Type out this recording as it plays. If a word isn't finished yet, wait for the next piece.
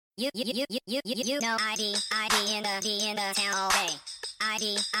You know ID in the town all day.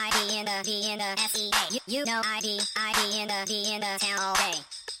 ID in the SEA. You know ID in the town all day.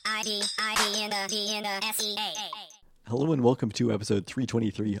 ID in the SEA. Hello and welcome to episode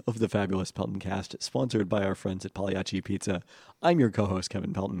 323 of the fabulous Peltoncast, sponsored by our friends at Pagliacci Pizza. I'm your co-host,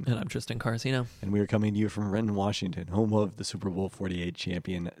 Kevin Pelton. And I'm Tristan Carcino. And we are coming to you from Renton, Washington, home of the Super Bowl 48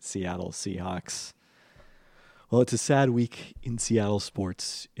 champion Seattle Seahawks. Well, it's a sad week in Seattle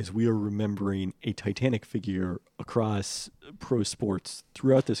sports as we are remembering a titanic figure across pro sports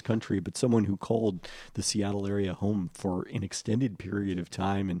throughout this country, but someone who called the Seattle area home for an extended period of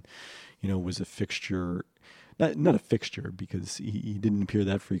time and, was a fixture. Not a fixture because he didn't appear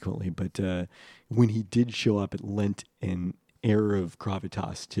that frequently, but when he did show up, it lent an air of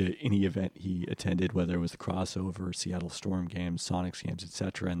gravitas to any event he attended, whether it was the crossover, Seattle Storm games, Sonics games,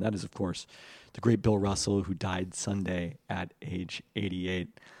 etc. And that is, of course, the great Bill Russell, who died Sunday at age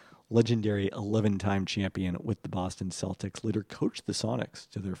 88. Legendary 11-time champion with the Boston Celtics, later coached the Sonics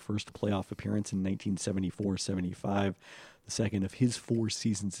to their first playoff appearance in 1974-75, the second of his 4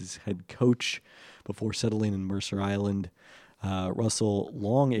 seasons as head coach before settling in Mercer Island. Russell,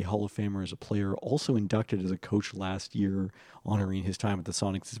 long a Hall of Famer as a player, also inducted as a coach last year, honoring his time at the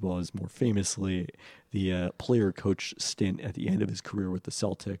Sonics as well as more famously the player-coach stint at the end of his career with the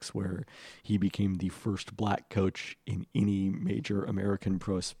Celtics, where he became the first black coach in any major American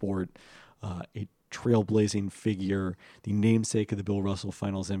pro sport, a trailblazing figure, the namesake of the Bill Russell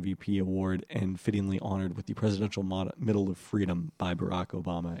Finals MVP award, and fittingly honored with the Presidential Medal of Freedom by Barack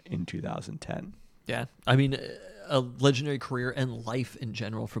Obama in 2010. Yeah, I mean, a legendary career and life in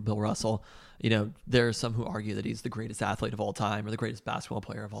general for Bill Russell. There are some who argue that he's the greatest athlete of all time or the greatest basketball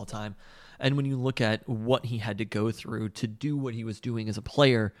player of all time. And when you look at what he had to go through to do what he was doing as a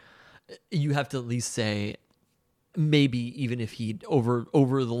player, you have to at least say, maybe even if he over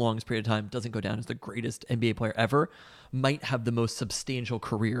the longest period of time doesn't go down as the greatest NBA player ever, might have the most substantial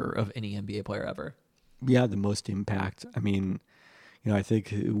career of any NBA player ever. Yeah, the most impact. I mean, I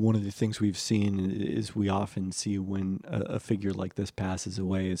think one of the things we've seen is we often see when a figure like this passes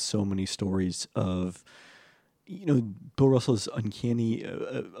away is so many stories of, Bill Russell's uncanny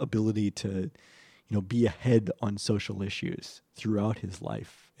ability to, be ahead on social issues throughout his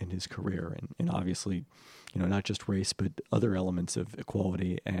life and his career. And obviously, not just race, but other elements of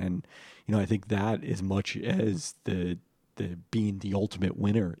equality. And, I think that as much as the being the ultimate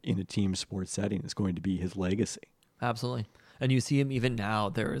winner in a team sports setting is going to be his legacy. Absolutely. And you see him even now.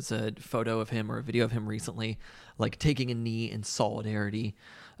 There is a photo of him or a video of him recently, like taking a knee in solidarity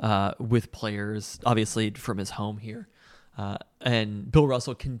with players, obviously from his home here. And Bill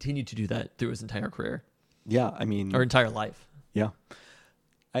Russell continued to do that through his entire career. Yeah, I mean... Or entire life. Yeah.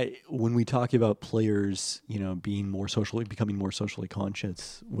 When we talk about players, becoming more socially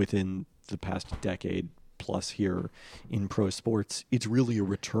conscious within the past decade plus here in pro sports, it's really a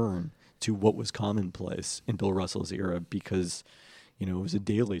return to what was commonplace in Bill Russell's era because, it was a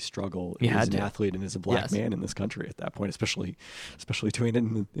daily struggle as an athlete and as a black man in this country at that point, especially doing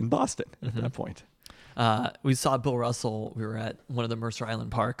it in Boston at that point. We saw Bill Russell. We were at one of the Mercer Island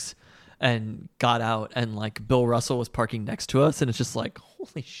parks and got out, and Bill Russell was parking next to us, and it's just like,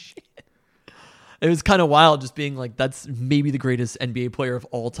 holy shit. It was kind of wild just being like, that's maybe the greatest NBA player of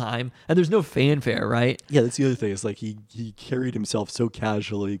all time. And there's no fanfare, right? Yeah, that's the other thing. It's like he carried himself so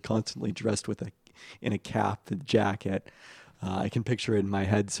casually, constantly dressed in a cap and jacket. I can picture it in my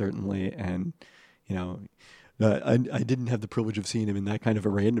head, certainly. And, I didn't have the privilege of seeing him in that kind of a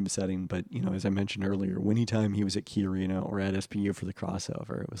random setting. But, as I mentioned earlier, anytime he was at Key Arena or at SPU for the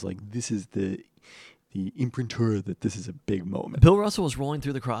crossover, it was like, this is the imprinter that this is a big moment. Bill Russell was rolling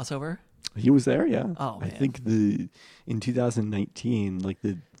through the crossover? He was there, yeah. Oh, man. I think in 2019,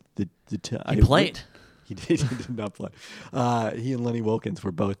 he played. He did not play. He and Lenny Wilkins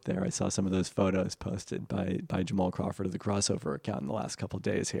were both there. I saw some of those photos posted by Jamal Crawford of the crossover account in the last couple of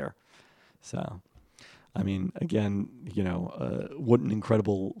days here. So, I mean, again, what an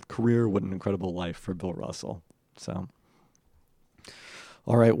incredible career, what an incredible life for Bill Russell. So,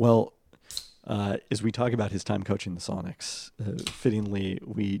 all right, well, as we talk about his time coaching the Sonics, fittingly,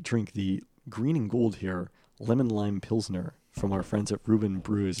 we drink the green and gold here, lemon lime pilsner from our friends at Reuben's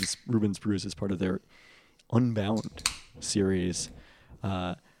Brews as part of their Unbound series.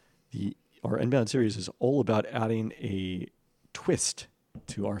 Our Unbound series is all about adding a twist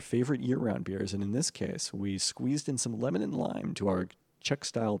to our favorite year-round beers, and in this case, we squeezed in some lemon and lime to our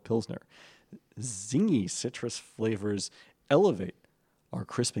Czech-style pilsner. Zingy citrus flavors elevate our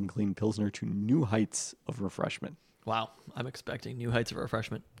crisp and clean pilsner to new heights of refreshment. Wow, I'm expecting new heights of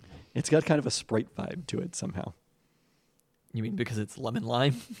refreshment. It's got kind of a Sprite vibe to it somehow. You mean because it's lemon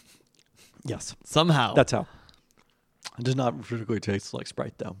lime? Yes. Somehow. That's how. It does not particularly taste like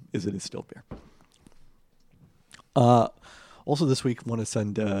Sprite, though, as it is still beer. Also this week, want to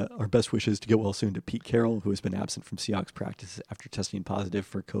send our best wishes to get well soon to Pete Carroll, who has been absent from Seahawks practice after testing positive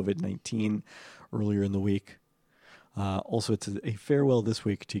for COVID-19 earlier in the week. Also, it's a farewell this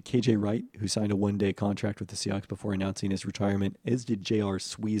week to KJ Wright, who signed a one-day contract with the Seahawks before announcing his retirement, as did J.R.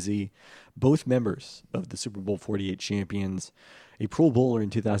 Sweezy, both members of the Super Bowl 48 champions. A Pro Bowler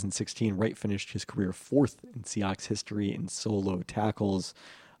in 2016, Wright finished his career fourth in Seahawks history in solo tackles.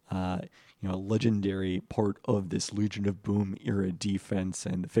 A legendary part of this Legion of Boom era defense,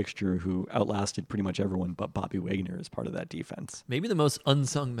 and the fixture who outlasted pretty much everyone but Bobby Wagner as part of that defense. Maybe the most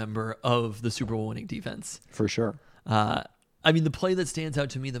unsung member of the Super Bowl winning defense. For sure. The play that stands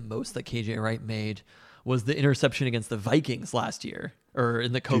out to me the most that KJ Wright made was the interception against the Vikings last year, or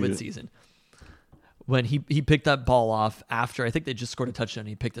in the COVID season. When he picked that ball off after, I think they just scored a touchdown,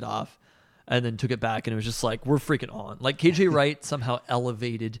 he picked it off and then took it back, and it was just like, we're freaking on. Like, KJ Wright somehow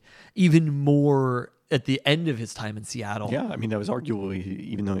elevated even more at the end of his time in Seattle. Yeah, that was arguably,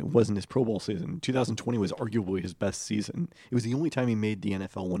 even though it wasn't his Pro Bowl season, 2020 was arguably his best season. It was the only time he made the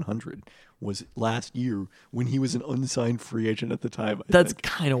NFL 100 was last year when he was an unsigned free agent at the time. That's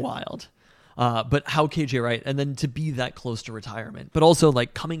kind of wild. But how KJ Wright, and then to be that close to retirement, but also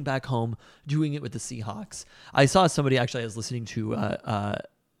like coming back home, doing it with the Seahawks. I saw somebody, actually, I was listening to, I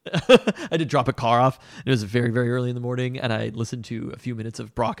had to drop a car off. It was very, very early in the morning, and I listened to a few minutes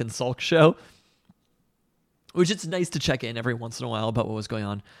of Brock and Salk's show, which it's nice to check in every once in a while about what was going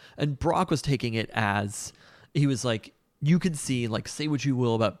on. And Brock was taking it as, he was like, you could see, like, say what you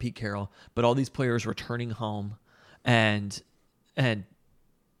will about Pete Carroll, but all these players returning home and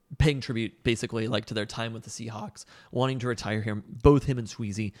paying tribute, basically, like, to their time with the Seahawks, wanting to retire him, both him and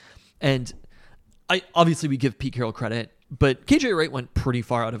Sweezy. And obviously we give Pete Carroll credit, but KJ Wright went pretty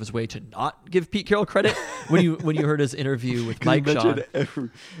far out of his way to not give Pete Carroll credit. When you heard his interview with Mike Sean.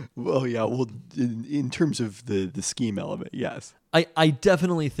 In terms of the scheme element, yes. I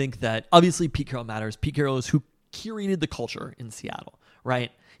definitely think that, obviously, Pete Carroll matters. Pete Carroll is who curated the culture in Seattle,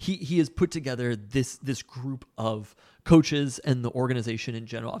 right? He has put together this group of coaches and the organization in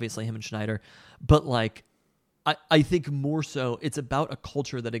general, obviously him and Schneider, but like, I think more so it's about a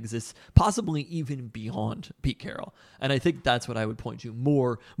culture that exists possibly even beyond Pete Carroll. And I think that's what I would point to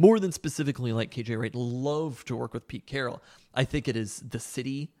more than specifically like KJ Wright love to work with Pete Carroll. I think it is the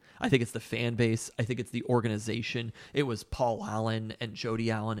city. I think it's the fan base. I think it's the organization. It was Paul Allen and Jody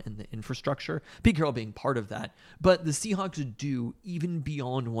Allen and the infrastructure, Pete Carroll being part of that. But the Seahawks do, even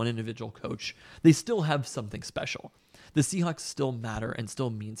beyond one individual coach, they still have something special. The Seahawks still matter and still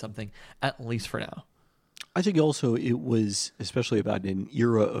mean something, at least for now. I think also it was especially about an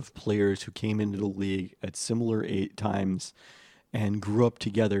era of players who came into the league at similar times and grew up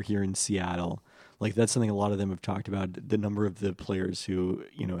together here in Seattle. Like, that's something a lot of them have talked about, the number of the players who,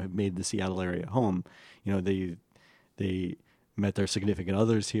 have made the Seattle area home. They met their significant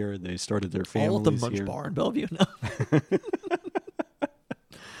others here. They started their families all at the Munch here. Bar in Bellevue. No.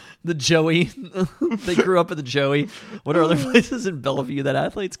 The Joey. They grew up at the Joey. What are other places in Bellevue that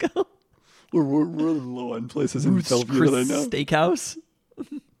athletes go? We're low on places in Bellevue that I know. Steakhouse.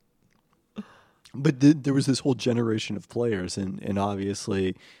 But there was this whole generation of players, and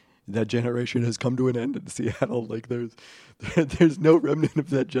obviously that generation has come to an end in Seattle. Like, there's no remnant of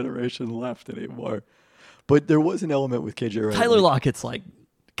that generation left anymore. But there was an element with KJ Wright. Tyler Lockett's like,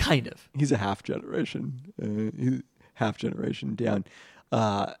 kind of. He's a half generation. Half generation down.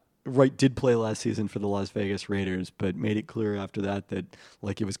 Wright did play last season for the Las Vegas Raiders, but made it clear after that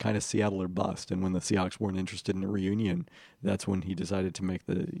like it was kind of Seattle or bust. And when the Seahawks weren't interested in a reunion, that's when he decided to make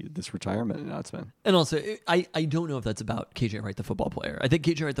this retirement announcement. And also, I don't know if that's about KJ Wright, the football player. I think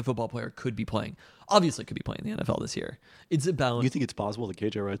KJ Wright, the football player, could be playing in the NFL this year. It's about... You think it's possible that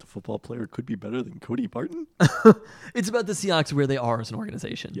KJ Wright, the football player, could be better than Cody Barton? It's about the Seahawks, where they are as an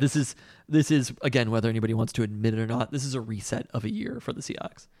organization. Yes. This is, again, whether anybody wants to admit it or not, this is a reset of a year for the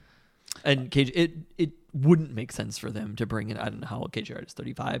Seahawks. And KJ, it wouldn't make sense for them to bring in, I don't know how old KJ Wright is,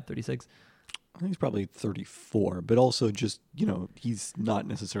 35, 36? I think he's probably 34, but also just, he's not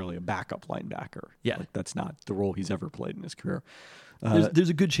necessarily a backup linebacker. Yeah. Like, that's not the role he's ever played in his career. There's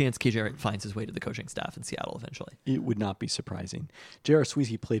a good chance KJ Wright finds his way to the coaching staff in Seattle eventually. It would not be surprising. J.R.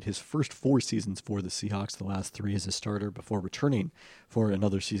 Sweezy played his first 4 seasons for the Seahawks, the last 3 as a starter, before returning for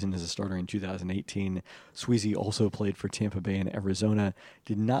another season as a starter in 2018. Sweezy also played for Tampa Bay and Arizona,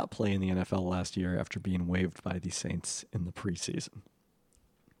 did not play in the NFL last year after being waived by the Saints in the preseason.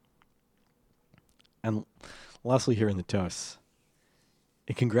 And lastly here in the toast,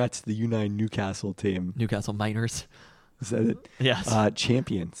 a congrats to the U9 Newcastle team. Newcastle Miners. Is that it? Yes.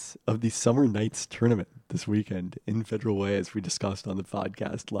 Champions of the Summer Nights tournament this weekend in Federal Way, as we discussed on the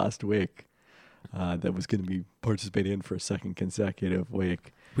podcast last week. That was going to be participating in for a second consecutive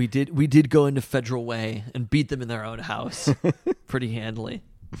week. We did go into Federal Way and beat them in their own house pretty handily.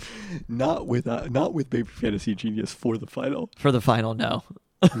 Not with Baby Fantasy Genius for the final. For the final, no.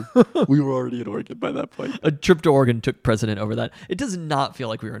 We were already in Oregon by that point. A trip to Oregon took precedent over that. It does not feel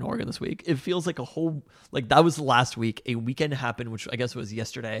like we were in Oregon this week. It feels like that was last week. A weekend happened, which I guess was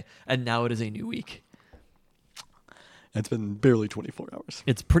yesterday, and now it is a new week. It's been barely 24 hours.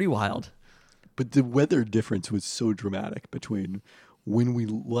 It's pretty wild. But the weather difference was so dramatic between when we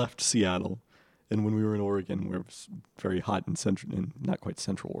left Seattle and when we were in Oregon, where it was very hot in not quite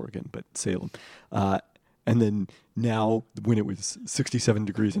central Oregon, but Salem. And then now when it was 67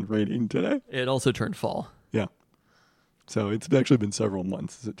 degrees and raining today. It also turned fall. Yeah. So it's actually been several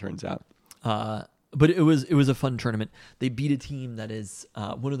months, as it turns out. But it was a fun tournament. They beat a team that is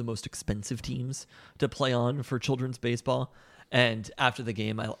one of the most expensive teams to play on for children's baseball. And after the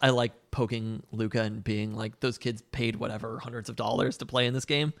game, I like poking Luca and being like, those kids paid whatever, hundreds of dollars to play in this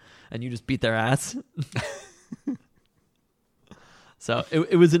game, and you just beat their ass. So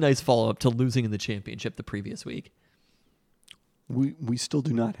it was a nice follow-up to losing in the championship the previous week. We still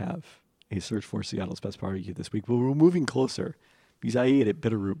do not have a search for Seattle's best barbecue this week, but we're moving closer because I ate at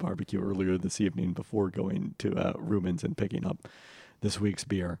Bitterroot Barbecue earlier this evening before going to Rubens and picking up this week's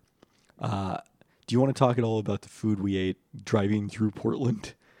beer. Do you want to talk at all about the food we ate driving through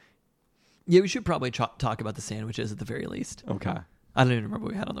Portland? Yeah, we should probably talk about the sandwiches at the very least. Okay. I don't even remember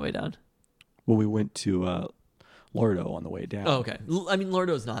what we had on the way down. Well, we went to Lardo on the way down. Oh, okay. I mean,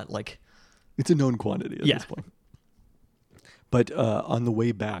 Lardo's not like... It's a known quantity at this point. But on the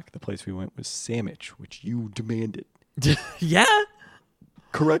way back, the place we went was Sandwich, which you demanded. Yeah?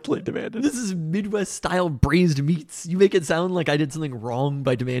 Correctly demanded. This is Midwest-style braised meats. You make it sound like I did something wrong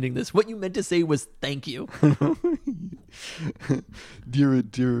by demanding this. What you meant to say was thank you.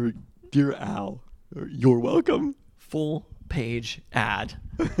 Dear Al, you're welcome. Full page ad.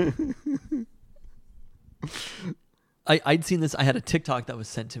 I'd seen this. I had a TikTok that was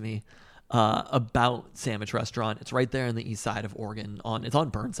sent to me about Sandwich Restaurant. It's right there on the east side of Oregon. It's on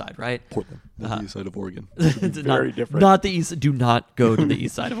Burnside, right? Portland, not the east side of Oregon. It's very different. Not the east. Do not go to the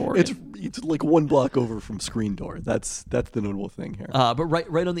east side of Oregon. It's like one block over from Screen Door. That's the notable thing here. But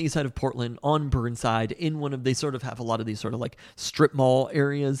right on the east side of Portland, on Burnside, they sort of have a lot of these sort of like strip mall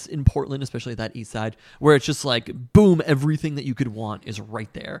areas in Portland, especially that east side, where it's just like boom, everything that you could want is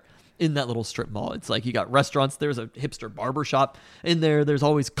right there. In that little strip mall. It's like you got restaurants, there's a hipster barber shop in there, there's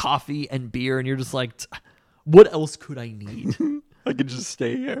always coffee and beer, and you're just like, what else could I need? I could just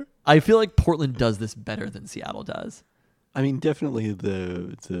stay here. I feel like Portland does this better than Seattle does. I mean, definitely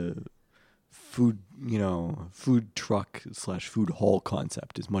the food truck / food hall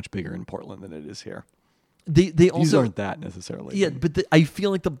concept is much bigger in Portland than it is here. These also aren't that necessarily. Yeah, but I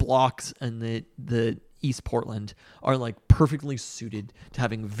feel like the blocks and the East Portland are like perfectly suited to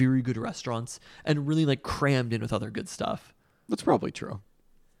having very good restaurants and really like crammed in with other good stuff. That's probably true.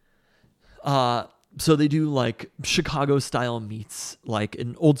 So they do like Chicago style meats, like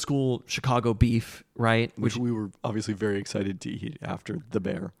an old school Chicago beef, right? Which we were obviously very excited to eat after the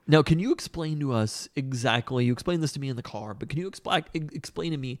bear. Now, can you explain to us exactly, you explained this to me in the car, but can you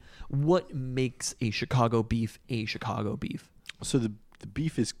explain to me what makes a Chicago beef a Chicago beef? So the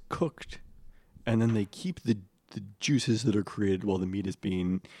beef is cooked, and then they keep the juices that are created while the meat is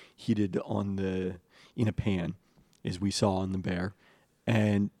being heated in a pan, as we saw on the bear.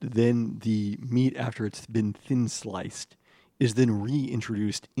 And then the meat, after it's been thin sliced, is then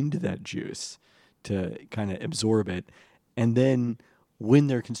reintroduced into that juice to kind of absorb it. And then when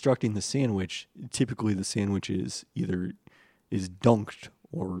they're constructing the sandwich, typically the sandwich is either dunked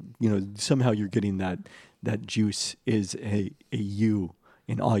or, somehow you're getting that juice is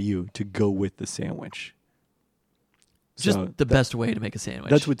an au to go with the sandwich. Just so the best way to make a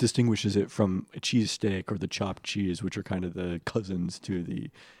sandwich. That's what distinguishes it from a cheesesteak or the chopped cheese, which are kind of the cousins to the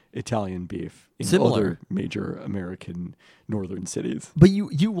Italian beef in other major American northern cities. But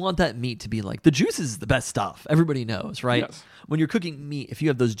you want that meat to be like, the juice is the best stuff. Everybody knows, right? Yes. When you're cooking meat, if you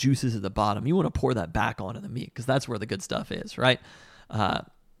have those juices at the bottom, you want to pour that back onto the meat because that's where the good stuff is, right?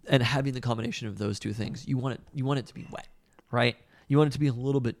 And having the combination of those two things, you want it to be wet, right? You want it to be a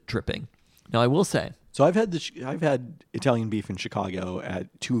little bit dripping. Now, I will say, so I've had Italian beef in Chicago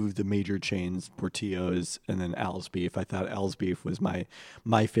at two of the major chains, Portillo's and then Al's Beef. I thought Al's Beef was my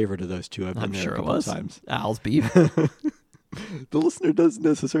favorite of those two. I've been there a couple of times. Al's Beef. The listener doesn't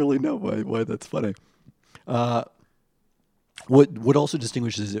necessarily know why that's funny. What also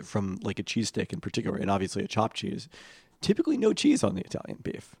distinguishes it from like a cheesesteak in particular, and obviously a chopped cheese, typically no cheese on the Italian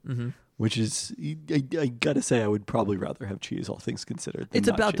beef, which is, I gotta say, I would probably rather have cheese, all things considered. Than It's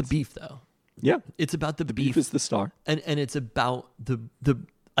not about the cheese. beef, though. Yeah. It's about the Beef is the star. and it's about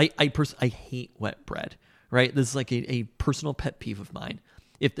I hate wet bread, right? This is like a personal pet peeve of mine.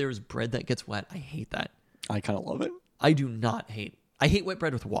 If there's bread that gets wet, I hate that. I kind of love it. I do not hate. I hate wet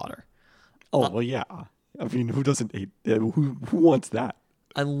bread with water. Oh, well, yeah. I mean, who doesn't hate, who wants that?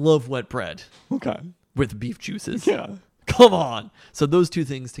 I love wet bread Okay. with beef juices. Yeah. Come on. So those two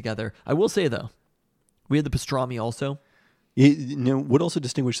things together. I will say, though, we had the pastrami also. What also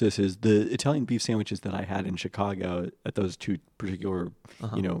distinguished this is the Italian beef sandwiches that I had in Chicago at those two particular,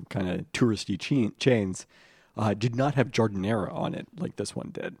 kind of touristy chains, did not have giardiniera on it like this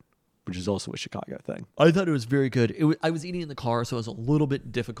one did, which is also a Chicago thing. I thought it was very good. I was eating in the car, so it was a little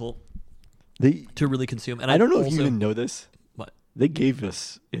bit difficult to really consume. And I don't know if you even know this. What? They gave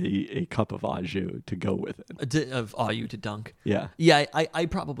us a cup of au jus to go with it. Of au to dunk. Yeah. Yeah, I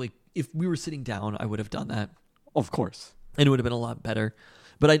probably, if we were sitting down, I would have done that. Of course. And it would have been a lot better.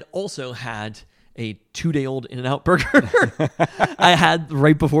 But I'd also had a 2-day-old In-N-Out burger I had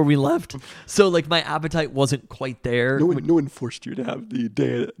right before we left. So like my appetite wasn't quite there. No one forced you to have the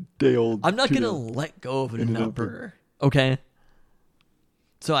day old. I'm not going to let go of an In-N-Out burger. Okay?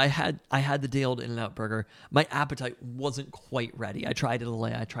 So I had the day-old In-N-Out burger. My appetite wasn't quite ready. I tried to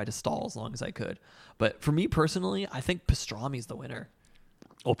delay. I tried to stall as long as I could. But for me personally, I think pastrami's the winner.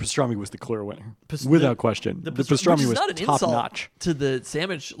 Oh, pastrami was the clear winner, without question. The pastrami was not an top insult notch to the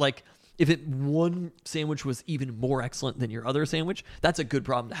sandwich. Like, if one sandwich was even more excellent than your other sandwich, that's a good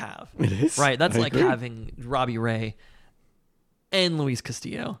problem to have. It is, right? That's I like agree. having Robbie Ray and Luis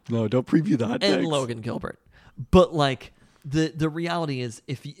Castillo No, don't preview the hot and takes. Logan Gilbert. But like the reality is,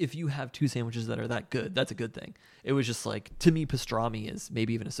 if you have two sandwiches that are that good, that's a good thing. It was just like, to me, pastrami is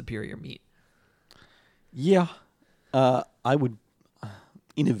maybe even a superior meat. Yeah, I would,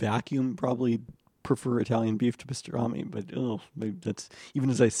 in a vacuum, probably prefer Italian beef to pastrami. But maybe that's, even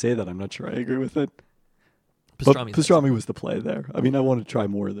as I say that, I'm not sure I agree with it. But pastrami was the play there. I mean, I want to try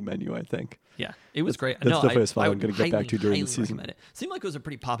more of the menu, I think. Yeah, it was great. That's definitely a spot I'm going to get back to during the season. Recommend it. Seemed like it was a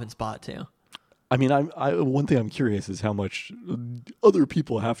pretty poppin' spot too. I mean, one thing I'm curious is how much other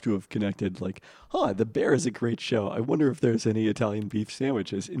people have to have connected. Like, the Bear is a great show. I wonder if there's any Italian beef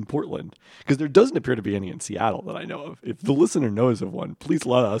sandwiches in Portland, because there doesn't appear to be any in Seattle that I know of. If the listener knows of one, please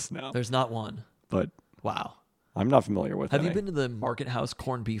let us know. There's not one. But wow, I'm not familiar with. Have you been to the Market House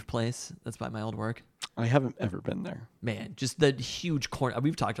corned beef place? That's by my old work. I haven't ever been there. Man, just that huge corn.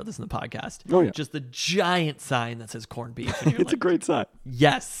 We've talked about this in the podcast. Oh, yeah. Just the giant sign that says corned beef. And you're It's a great sign.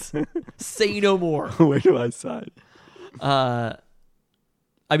 Yes. Say no more. Where do I sign? I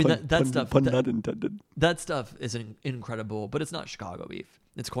mean, that stuff. Pun not intended. That stuff is incredible, but it's not Chicago beef.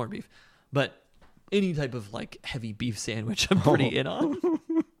 It's corned beef. But any type of like heavy beef sandwich, I'm pretty in on.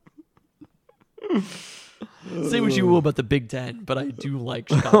 Say what you will about the Big Ten, but I do like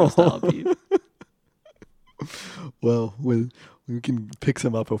Chicago style beef. Well, we can pick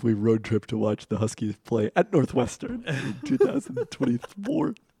some up if we road trip to watch the Huskies play at Northwestern in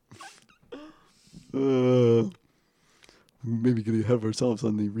 2024. Maybe going to have ourselves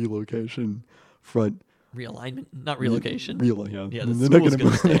on the relocation front. Realignment, not relocation. Yeah. Yeah, They're the not school's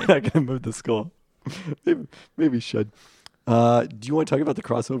gonna stay. They're not going to move the school. Maybe should. Do you want to talk about the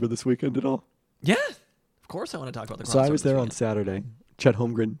crossover this weekend at all? Yeah, of course I want to talk about the crossover. So I was there this on weekend. Saturday. Chet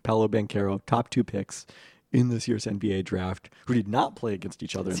Holmgren, Paolo Banchero, top 2 picks in this year's NBA draft, who did not play against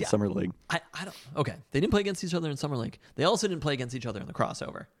each other in Summer League. I don't. Okay, they didn't play against each other in Summer League. They also didn't play against each other in the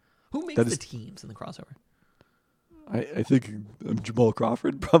crossover. Who makes the teams in the crossover? I think Jamal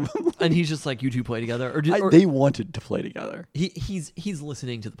Crawford, probably. And he's just like, you two play together, or they wanted to play together. He's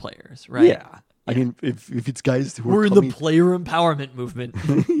listening to the players, right? Yeah. I mean, if it's guys who we're are in the player empowerment movement.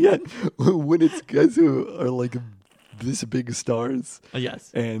 Yeah, when it's guys who are like this big stars.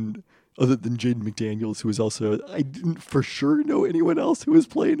 Yes. And other than Jaden McDaniels, who was also, I didn't for sure know anyone else who was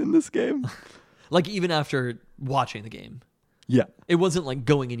playing in this game. Like even after watching the game. Yeah. It wasn't like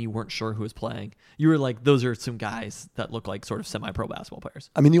going and you weren't sure who was playing. You were like, those are some guys that look like sort of semi-pro basketball players.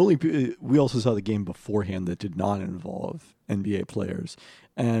 I mean, we also saw the game beforehand that did not involve NBA players.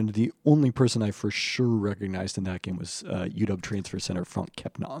 And the only person I for sure recognized in that game was UW transfer center Frank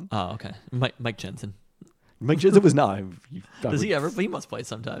Kepnon. Oh, okay. Mike Jensen. Mike Jensen was not. Does he ever? He must play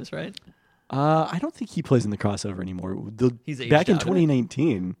sometimes, right? I don't think he plays in the crossover anymore. He's aged back in out of it.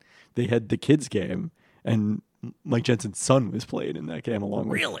 2019, they had the kids game, and Mike Jensen's son was playing in that game along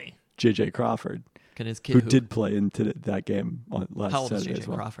with JJ Crawford, Can his kid who did play into that game on last How old Saturday is JJ as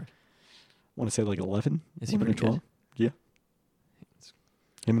well. Crawford? I want to say like 11. Is he 11 or pretty 12? Yeah.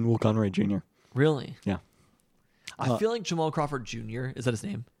 Him and Will Conroy Jr. Really? Yeah. I feel like Jamal Crawford Jr., is that his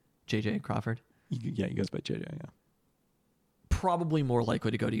name? JJ Crawford? Yeah, he goes by JJ, yeah. Probably more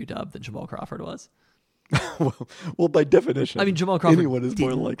likely to go to UW than Jamal Crawford was. well, by definition, I mean, Jamal Crawford anyone is more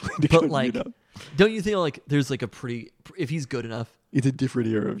didn't, likely to but go to like, UW. don't you think like there's like a pretty, if he's good enough? It's a different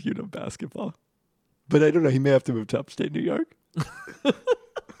era of UW basketball. But I don't know, he may have to move to upstate New York.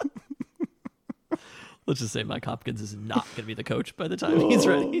 Let's just say Mike Hopkins is not going to be the coach by the time he's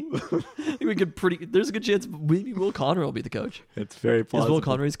ready. I think there's a good chance maybe Will Conner will be the coach. It's very plausible. Is Will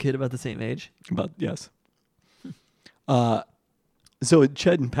Conner's kid about the same age? But yes. So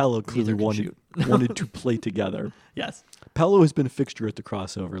Chet and Paolo clearly wanted to play together. Yes. Paolo has been a fixture at the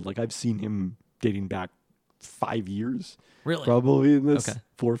crossover. Like, I've seen him dating back 5 years. Really? Probably in this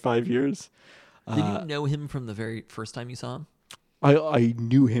 4 or 5 years. Did you know him from the very first time you saw him? I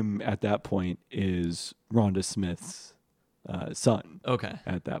knew him at that point is Rhonda Smith's son. Okay.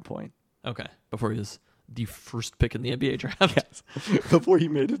 At that point. Okay. Before he was the first pick in the NBA draft. Yes. Before he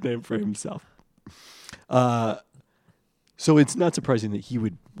made his name for himself. So it's not surprising that he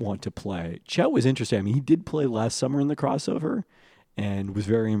would want to play. Chet was interesting. I mean, he did play last summer in the crossover and was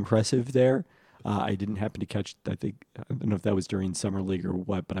very impressive there. I didn't happen to catch, I don't know if that was during Summer League or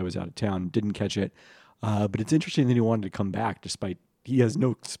what, but I was out of town. Didn't catch it. But it's interesting that he wanted to come back despite he has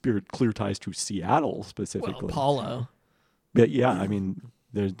no clear ties to Seattle specifically. Well, Paulo. But yeah, I mean,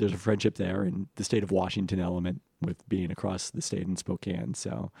 there's a friendship there and the state of Washington element with being across the state in Spokane.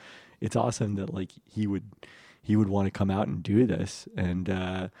 So it's awesome that like he would want to come out and do this.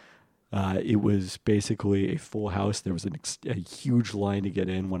 And it was basically a full house. There was a huge line to get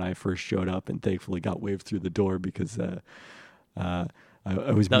in when I first showed up and thankfully got waved through the door because I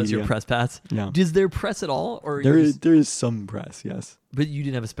was That was your press pass? No. Is there press at all? Or there is some press, yes. But you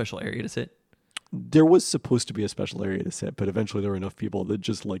didn't have a special area to sit? There was supposed to be a special area to sit, but eventually there were enough people that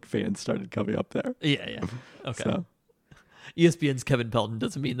just like fans started coming up there. Yeah. Okay. So. ESPN's Kevin Pelton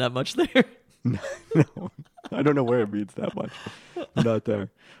doesn't mean that much there. No, I don't know where it means that much. I'm not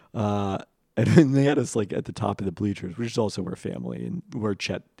there. And then they had us like at the top of the bleachers, which is also where family and where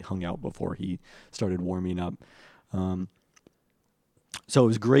Chet hung out before he started warming up. So it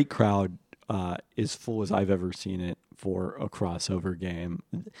was a great crowd, as full as I've ever seen it for a crossover game.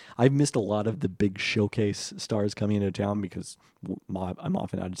 I've missed a lot of the big showcase stars coming into town because I'm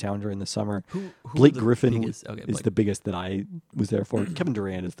often out of town during the summer. Blake Griffin is the biggest that I was there for. Kevin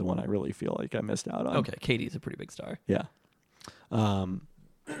Durant is the one I really feel like I missed out on. Okay, Katie's a pretty big star. Yeah. Was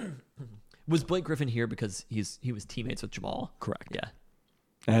Blake Griffin here because he was teammates with Jamal? Correct. Yeah.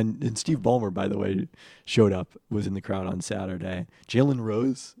 And Steve Ballmer, by the way, showed up, was in the crowd on Saturday. Jalen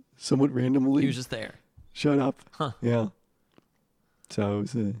Rose, somewhat randomly. He was just there. Showed up. Huh. Yeah. So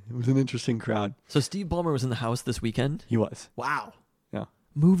it was an interesting crowd. So Steve Ballmer was in the house this weekend? He was. Wow. Yeah.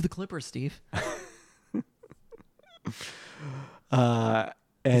 Move the Clippers, Steve. And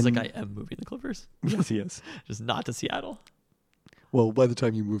he's like, I am moving the Clippers. Yes, he is. Just not to Seattle. Well, by the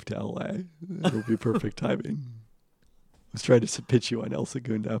time you move to LA, it'll be perfect timing. I was trying to pitch you on El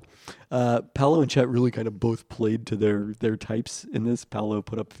Segundo. Paolo and Chet really kind of both played to their types in this. Paolo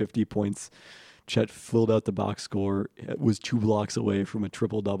put up 50 points. Chet filled out the box score. It was 2 blocks away from a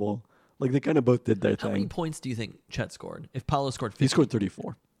triple-double. Like, they kind of both did their thing. How many points do you think Chet scored? If Paolo scored 50? He scored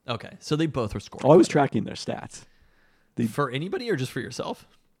 34. Okay, so they both were scoring. Oh, I was tracking their stats. For anybody or just for yourself?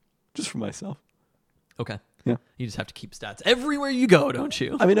 Just for myself. Okay. Yeah. You just have to keep stats everywhere you go, don't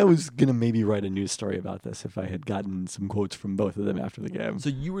you? I mean, I was going to maybe write a news story about this if I had gotten some quotes from both of them after the game. So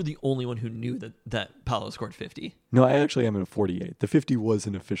you were the only one who knew that Paolo scored 50? No, I actually am at a 48. The 50 was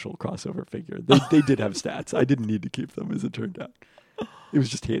an official crossover figure. They did have stats. I didn't need to keep them, as it turned out. It was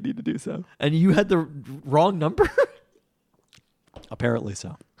just handy to do so. And you had the wrong number? Apparently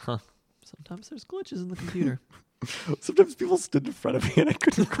so. Huh. Sometimes there's glitches in the computer. Sometimes people stood in front of me and I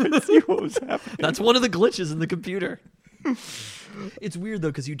couldn't quite see what was happening. That's one of the glitches in the computer. It's weird, though,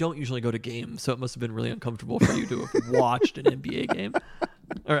 because you don't usually go to games, so it must have been really uncomfortable for you to have watched an NBA game.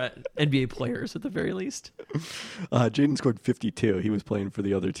 Or NBA players, at the very least. Jaden scored 52. He was playing for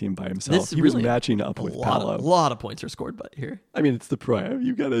the other team by himself. He was matching up with Paolo. A lot of points are scored here. I mean, it's the pro.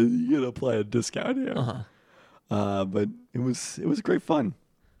 You gotta apply a discount here. Uh-huh. But it was great fun.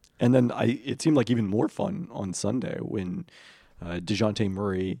 And then it seemed like even more fun on Sunday when DeJounte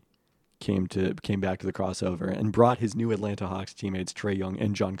Murray came back to the crossover and brought his new Atlanta Hawks teammates Trae Young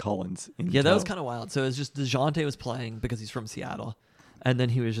and John Collins in Yeah, that was kind of wild. So it was just DeJounte was playing because he's from Seattle. And then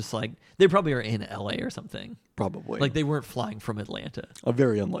he was just like, they probably are in LA or something. Probably. Like they weren't flying from Atlanta.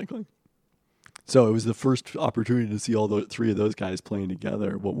 Very unlikely. So it was the first opportunity to see all the 3 of those guys playing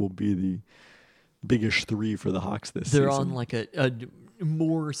together. What will be the biggish 3 for the Hawks this season. They're on like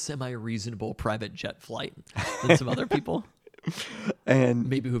more semi-reasonable private jet flight than some other people. And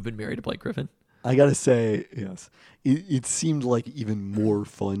Maybe who've been married to Blake Griffin. I gotta say, yes, it seemed like even more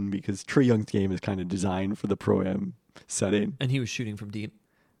fun because Trae Young's game is kind of designed for the pro-am setting. And he was shooting from deep.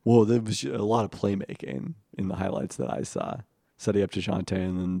 Well, there was a lot of playmaking in the highlights that I saw, setting up DeJounte,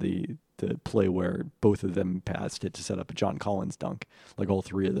 and then the play where both of them passed it to set up a John Collins dunk. Like all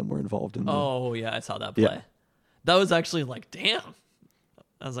three of them were involved in. Oh yeah, I saw that play. Yeah. That was actually like, damn.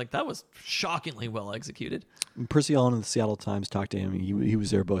 I was like, that was shockingly well executed. Percy Allen of the Seattle Times talked to him. He was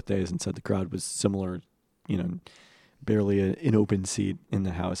there both days and said the crowd was similar, barely an open seat in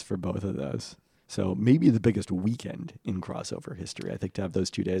the house for both of those. So maybe the biggest weekend in crossover history, I think, to have those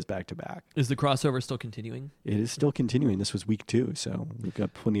 2 days back to back. Is the crossover still continuing? It is still continuing. This was week 2, so we've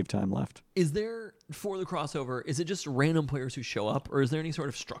got plenty of time left. Is there, for the crossover, is it just random players who show up, or is there any sort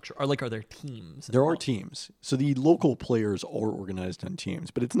of structure? Or are there teams? There are teams. So the local players are organized on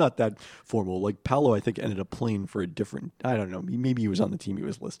teams, but it's not that formal. Like Paolo, I think, ended up playing for a different, I don't know, maybe he was on the team he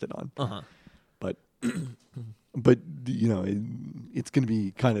was listed on. Uh-huh. But it's going to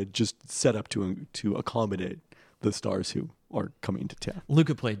be kind of just set up to accommodate the stars who are coming to town.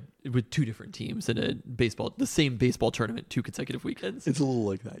 Luka played with 2 different teams in the same baseball tournament 2 consecutive weekends. It's a little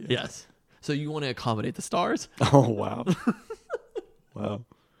like that, Yes. So you want to accommodate the stars? Oh, wow. Wow.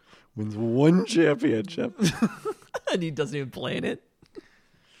 Wins 1 championship. And he doesn't even play in it.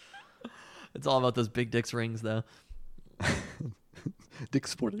 It's all about those big dicks rings, though.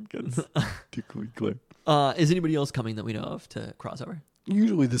 Dick's Sporting Goods. To be clear. Is anybody else coming that we know of to crossover?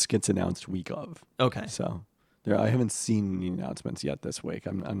 Usually this gets announced week of. Okay. So I haven't seen any announcements yet this week.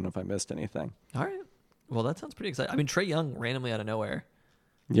 I don't know if I missed anything. All right. Well, that sounds pretty exciting. I mean, Trae Young randomly out of nowhere.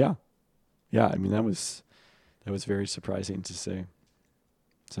 Yeah. Yeah, I mean, that was very surprising to see.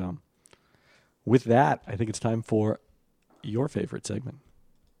 So with that, I think it's time for your favorite segment.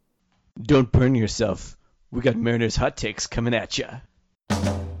 Don't burn yourself. We got Mariners hot takes coming at ya.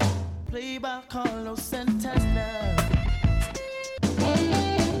 Play by Carlos Santana.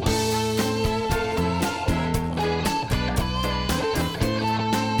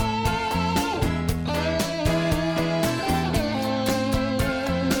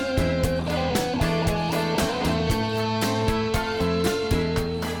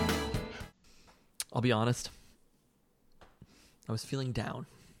 I'll be honest. I was feeling down.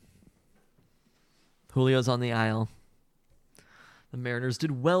 Julio's on the aisle. The Mariners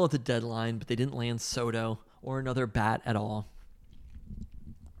did well at the deadline, but they didn't land Soto or another bat at all.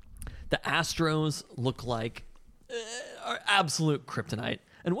 The Astros look like are absolute kryptonite.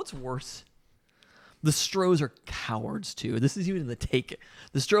 And what's worse, the Stros are cowards too. This is even in the take.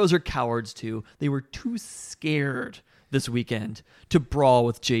 The Stros are cowards too. They were too scared this weekend to brawl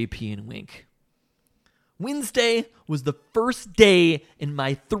with JP and Wink. Wednesday was the first day in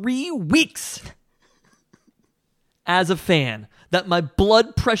my 3 weeks as a fan that my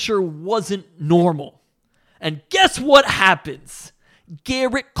blood pressure wasn't normal. And guess what happens?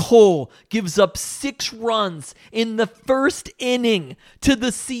 Garrett Cole gives up 6 runs in the first inning to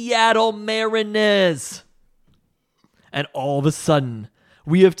the Seattle Mariners. And all of a sudden,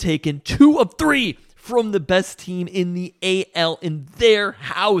 we have taken 2 of 3 from the best team in the AL in their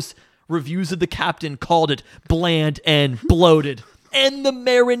house. Reviews of the captain called it bland and bloated. And the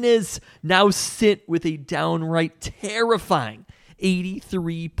Mariners now sit with a downright terrifying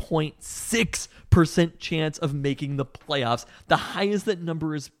 83.6% chance of making the playoffs, the highest that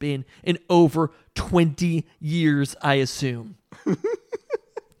number has been in over 20 years, I assume.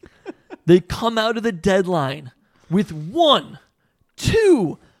 They come out of the deadline with 1,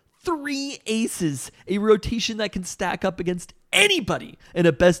 2, 3 aces, a rotation that can stack up against anybody in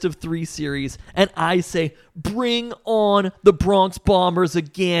a best-of-3 series, and I say, bring on the Bronx Bombers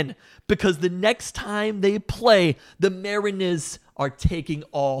again, because the next time they play, the Mariners are taking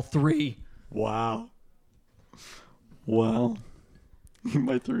all 3. Wow. My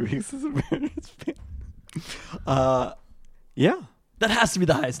 3 weeks as a Mariners fan. Yeah. That has to be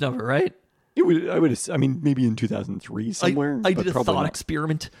the highest number, right? I mean, maybe in 2003 somewhere. I did a probably thought not.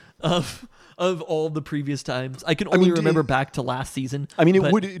 experiment of all the previous times. I can only remember back to last season. I mean,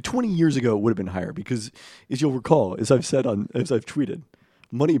 it would 20 years ago it would have been higher because, as you'll recall, as I've tweeted,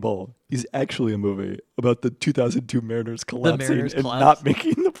 Moneyball is actually a movie about the 2002 Mariners collapsing and not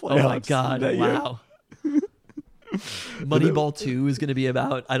making the playoffs. Oh my God! Wow. Moneyball 2 is going to be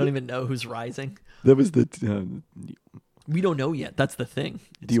about, I don't even know who's rising. That was the we don't know yet. That's the thing.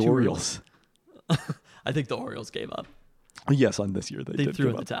 It's the too Orioles. early. I think the Orioles gave up. Yes, on this year they did threw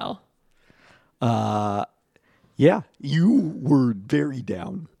give in the up. towel. Yeah, you were very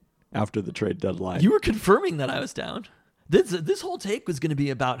down after the trade deadline. You were confirming that I was down. This whole take was going to be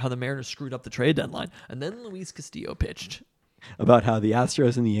about how the Mariners screwed up the trade deadline, and then Luis Castillo pitched. About how the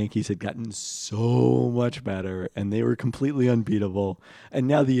Astros and the Yankees had gotten so much better, and they were completely unbeatable. And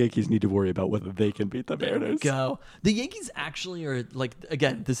now the Yankees need to worry about whether they can beat the Mariners. Go. The Yankees actually are like,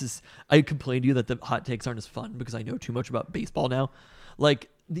 again, I complained to you that the hot takes aren't as fun because I know too much about baseball now. Like,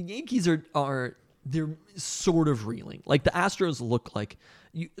 the Yankees they're sort of reeling. Like, the Astros look like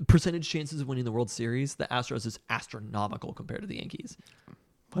percentage chances of winning the World Series. The Astros is astronomical compared to the Yankees.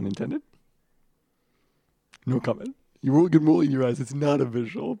 Pun intended. No comment. You're rolling your eyes. It's not a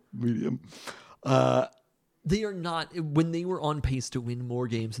visual medium. They are not. When they were on pace to win more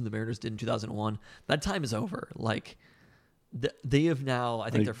games than the Mariners did in 2001, that time is over. Like, they have now, I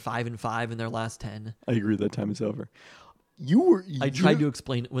think they're 5-5 in their last 10. I agree that time is over. I tried to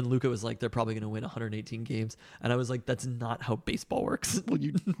explain when Luca was like, they're probably going to win 118 games. And I was like, that's not how baseball works. Well,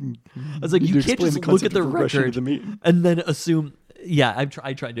 I was like, you can't just look at the record and then assume. Yeah,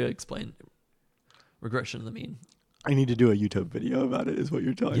 I tried to explain regression of the mean. I need to do a YouTube video about it, is what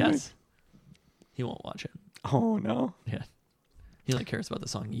you're telling me. Yes. He won't watch it. Oh, no. Yeah. He only cares about the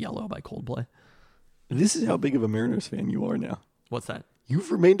song Yellow by Coldplay. This is how big of a Mariners fan you are now. What's that?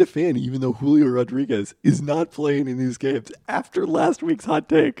 You've remained a fan even though Julio Rodriguez is not playing in these games after last week's hot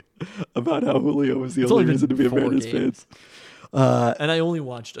take about how Julio was the only reason to be a Mariners fan. And I only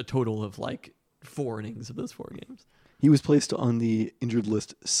watched a total of like 4 innings of those 4 games. He was placed on the injured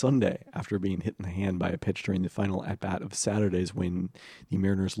list Sunday after being hit in the hand by a pitch during the final at-bat of Saturday's win. The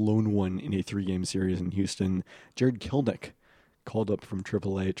Mariners lone one in a 3-game series in Houston. Jared Kelenic, called up from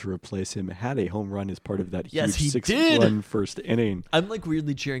AAA to replace him, had a home run as part of that huge 6-run first inning. I'm like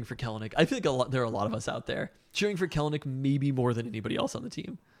weirdly cheering for Kelenic. I feel like there are a lot of us out there cheering for Kelenic maybe more than anybody else on the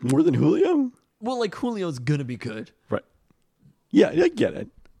team. More than Julio? Well, like Julio's going to be good. Right. Yeah, I get it.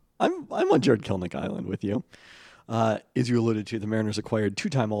 I'm on Jared Kelenic Island with you. As you alluded to, the Mariners acquired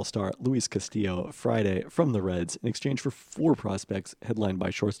 2-time All-Star Luis Castillo Friday from the Reds in exchange for 4 prospects headlined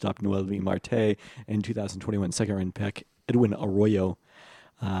by shortstop Noel V. Marte and 2021 second-round pick Edwin Arroyo.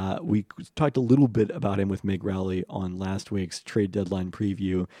 We talked a little bit about him with Meg Rowley on last week's trade deadline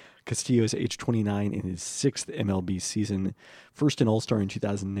preview. Castillo is age 29 in his 6th MLB season. First an All-Star in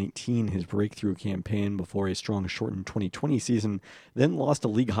 2019, his breakthrough campaign before a strong shortened 2020 season, then lost a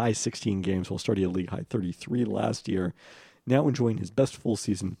league-high 16 games while starting a league-high 33 last year. Now enjoying his best full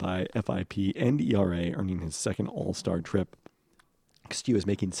season by FIP and ERA, earning his 2nd All-Star trip. Castillo is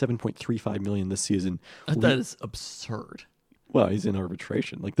making $7.35 million this season. That is absurd. Well, he's in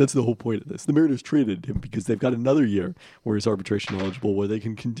arbitration. Like, that's the whole point of this. The Mariners traded him because they've got another year where he's arbitration eligible, where they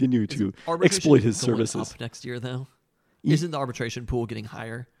can continue to exploit his services. Up next year, though, isn't the arbitration pool getting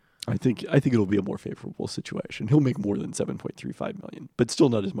higher? I think it'll be a more favorable situation. He'll make more than $7.35 million, but still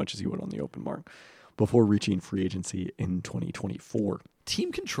not as much as he would on the open market before reaching free agency in 2024.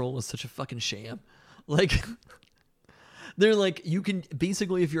 Team control is such a fucking sham. Like. They're like, you can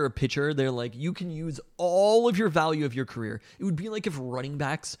basically, if you're a pitcher, they're like, you can use all of your value of your career. It would be like if running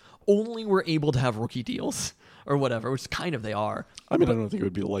backs only were able to have rookie deals or whatever, which kind of they are. I mean, I don't think it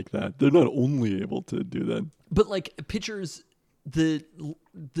would be like that. They're not only able to do that. But like pitchers, the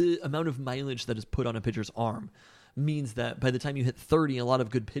amount of mileage that is put on a pitcher's arm means that by the time you hit 30, a lot of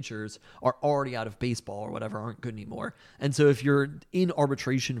good pitchers are already out of baseball or whatever, aren't good anymore. And so if you're in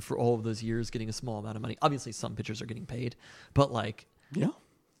arbitration for all of those years, getting a small amount of money, obviously some pitchers are getting paid, but like, yeah,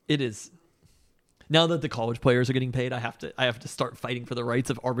 it is. Now that the college players are getting paid, I have to start fighting for the rights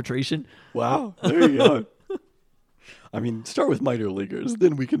of arbitration. Wow, there you go. I mean, start with minor leaguers,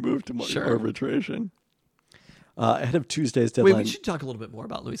 then we can move to arbitration. Ahead of Tuesday's deadline. Wait, we should talk a little bit more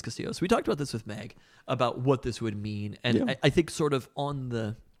about Luis Castillo. So we talked about this with Meg, about what this would mean. And I think sort of on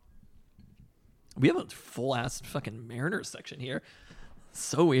the... We have a full-ass fucking Mariners section here.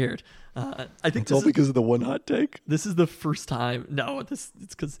 So weird. I think it's all because of the one hot take. This is the first time. No, it's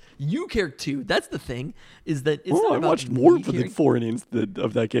because you care too. That's the thing. Is that it's not I about watched more for the 4 innings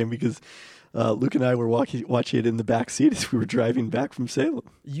of that game because Luke and I were watching it in the back seat as we were driving back from Salem.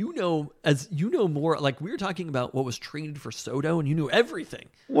 You know more. Like, we were talking about what was traded for Soto, and you knew everything.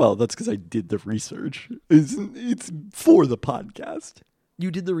 Well, that's because I did the research. It's for the podcast. You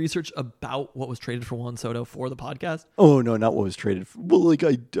did the research about what was traded for Juan Soto for the podcast? Oh, no, not what was traded for. Well, like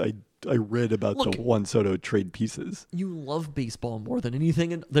I read about the Juan Soto trade pieces. You love baseball more than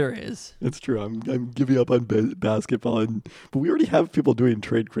anything there is. It's true. I'm giving up on basketball, but we already have people doing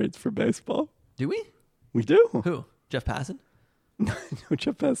trade crates for baseball. Do we? We do. Who? Jeff Passan? No,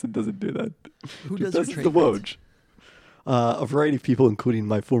 Jeff Passan doesn't do that. Who Jeff does Passan's trade the crates? Woj. A variety of people, including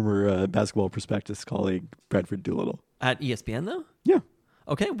my former basketball prospectus colleague, Bradford Doolittle. At ESPN, though? Yeah.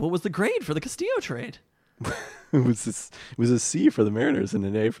 Okay, what was the grade for the Castillo trade? It was a C for the Mariners and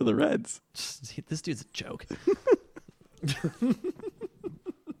an A for the Reds. This dude's a joke.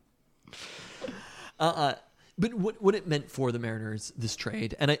 But what it meant for the Mariners, this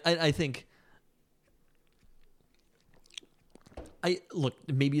trade, and I think, look,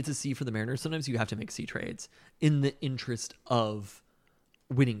 maybe it's a C for the Mariners. Sometimes you have to make C trades in the interest of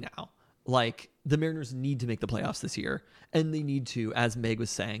winning now. Like, the Mariners need to make the playoffs this year, and they need to, as Meg was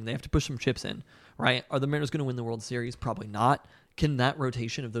saying, they have to push some chips in, right? Are the Mariners going to win the World Series? Probably not. Can that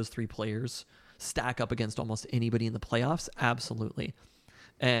rotation of those three players stack up against almost anybody in the playoffs? Absolutely.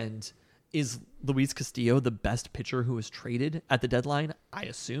 And is Luis Castillo the best pitcher who was traded at the deadline? I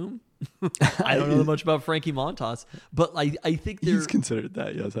assume. I don't know that much about Frankie Montas, but I think he's considered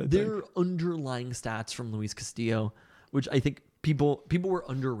that. Yes, there are underlying stats from Luis Castillo, which I think people were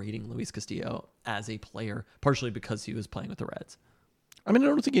underrating Luis Castillo as a player, partially because he was playing with the Reds. I mean, I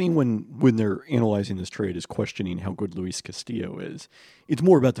don't think anyone, when they're analyzing this trade, is questioning how good Luis Castillo is. It's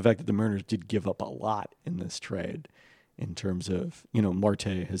more about the fact that the Mariners did give up a lot in this trade. In terms of, Marte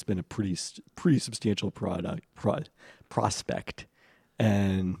has been a pretty substantial prospect,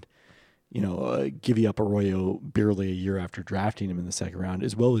 and Givey up Arroyo barely a year after drafting him in the second round,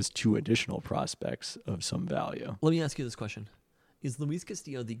 as well as two additional prospects of some value. Let me ask you this question: is Luis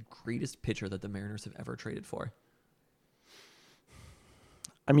Castillo the greatest pitcher that the Mariners have ever traded for?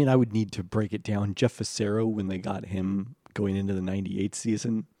 I mean, I would need to break it down. Jeff Fassero, when they got him going into the '98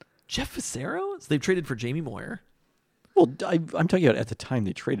 season. Jeff Fassero? So they've traded for Jamie Moyer. Well, I'm talking about at the time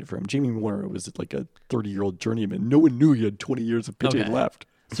they traded for him. Jamie Moyer was like a 30-year-old journeyman. No one knew he had 20 years of pitching left.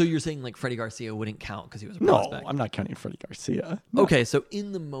 So you're saying like Freddie Garcia wouldn't count because he was a prospect? No, I'm not counting Freddie Garcia. No. Okay, so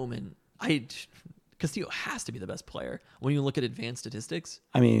in the moment, Castillo has to be the best player when you look at advanced statistics.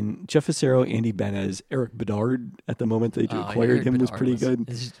 I mean, Jeff Fassero, Andy Benez, Eric Bedard at the moment they acquired him was pretty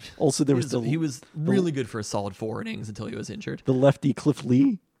good. Also, he was really good for a solid 4 innings until he was injured. The lefty Cliff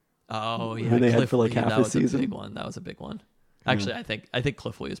Lee. Oh yeah, who they had for like Lee, half a season. That was a big one. That was a big one. Actually, I think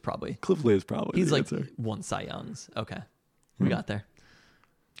Cliff Lee is probably he's like won Cy Youngs. Okay, we got there.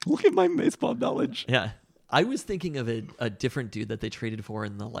 Look at my baseball knowledge. Yeah, I was thinking of a different dude that they traded for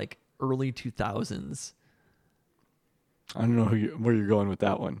in the like early 2000s. I don't know where you're going with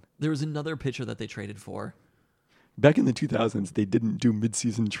that one. There was another pitcher that they traded for. Back in the 2000s, they didn't do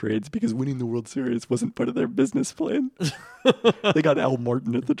midseason trades because winning the World Series wasn't part of their business plan. They got Al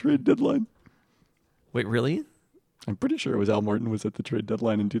Martin at the trade deadline. Wait, really? I'm pretty sure it was Al Martin was at the trade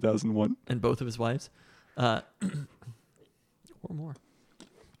deadline in 2001. And both of his wives? Or more.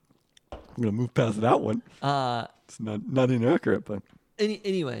 I'm going to move past that one. It's not inaccurate, but...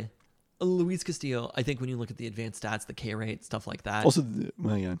 Anyway, Luis Castillo, I think when you look at the advanced stats, the K rate, stuff like that. Also,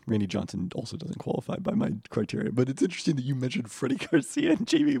 Randy Johnson also doesn't qualify by my criteria, but it's interesting that you mentioned Freddie Garcia and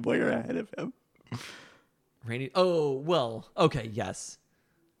Jamie Moyer ahead of him. Okay, yes.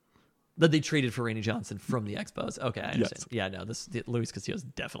 That they traded for Randy Johnson from the Expos. Okay, I understand. Yes. Yeah, no, Luis Castillo is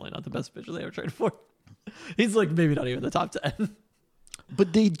definitely not the best pitcher they ever traded for. He's like maybe not even the top 10.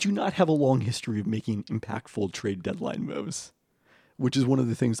 But they do not have a long history of making impactful trade deadline moves, which is one of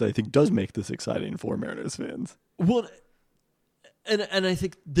the things that I think does make this exciting for Mariners fans. Well, and I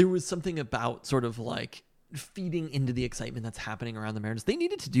think there was something about sort of like feeding into the excitement that's happening around the Mariners. They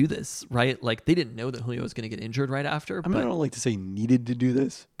needed to do this, right? Like they didn't know that Julio was going to get injured right after. I don't like to say needed to do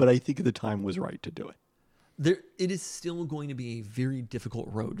this, but I think the time was right to do it. It is still going to be a very difficult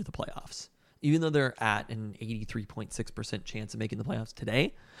road to the playoffs. Even though they're at an 83.6% chance of making the playoffs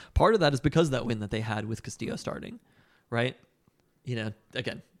today, part of that is because of that win that they had with Castillo starting, right?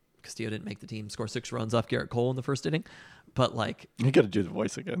 Again, Castillo didn't make the team, score 6 runs off Garrett Cole in the first inning, but like... You got to do the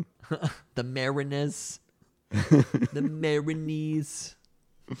voice again. The Mariners. The Marinese.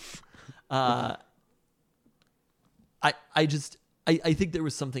 I think there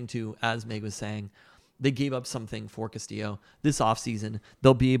was something to, as Meg was saying, they gave up something for Castillo. This offseason,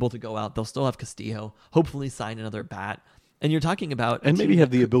 they'll be able to go out. They'll still have Castillo, hopefully sign another bat. And you're talking about... And maybe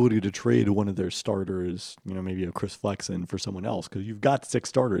have the ability to trade one of their starters, maybe a Chris Flexen for someone else, because you've got 6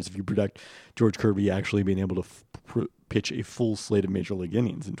 starters if you predict George Kirby actually being able to pitch a full slate of Major League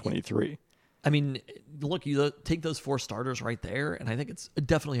innings in 23. I mean, look, you take those 4 starters right there, and I think it's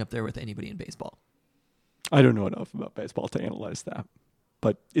definitely up there with anybody in baseball. I don't know enough about baseball to analyze that,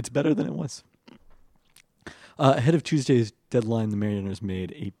 but it's better than it was. Ahead of Tuesday's deadline, the Mariners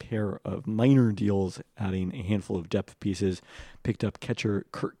made a pair of minor deals, adding a handful of depth pieces, picked up catcher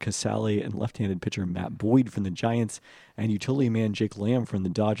Kurt Casale and left-handed pitcher Matt Boyd from the Giants, and utility man Jake Lamb from the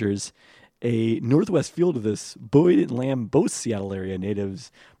Dodgers. A northwest field of this, Boyd and Lamb, both Seattle area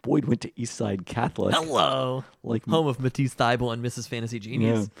natives. Boyd went to Eastside Catholic. Hello. Like Home of Matisse Thybulle and Mrs. Fantasy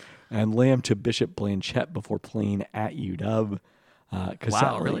Genius. Yeah. And Lamb to Bishop Blanchette before playing at UW.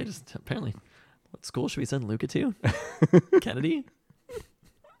 Wow, really? Just apparently. What school should we send Luca to? Kennedy?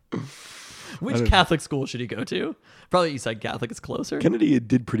 Which Catholic school should he go to? Probably Eastside Catholic is closer. Kennedy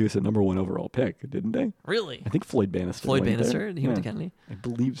did produce a number 1 overall pick, didn't they? Really? I think Floyd Bannister. Floyd went Bannister? there. He went to Kennedy? I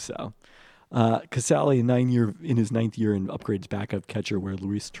believe so. Casale, in his 9th year and upgrades backup catcher, where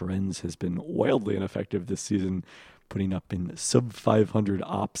Luis Torrens has been wildly ineffective this season, putting up in sub 500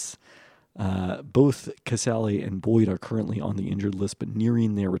 ops. Both Casale and Boyd are currently on the injured list, but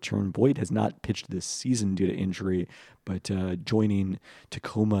nearing their return. Boyd has not pitched this season due to injury, but joining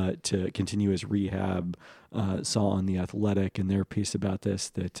Tacoma to continue his rehab. Saw on The Athletic and their piece about this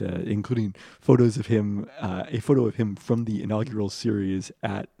that including photos of him, a photo of him from the inaugural series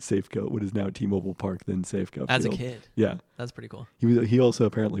at Safeco, what is now T-Mobile Park, then Safeco As Field. a kid. Yeah, That's pretty cool. he also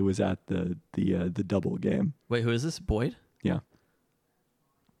apparently was at the double game. Wait, who is this? Boyd? Yeah.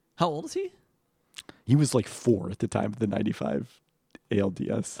 How old is he? He was like 4 at the time of the 95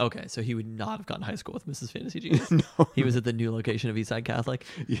 ALDS. Okay, so he would not have gone to high school with Mrs. Fantasy Genius. No. He was at the new location of Eastside Catholic.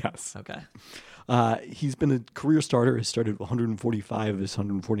 Yes. Okay. He's been a career starter, has started 145 of his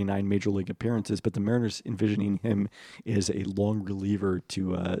 149 major league appearances, but the Mariners envisioning him as a long reliever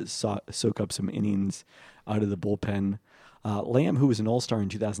to soak up some innings out of the bullpen. Lamb, who was an all-star in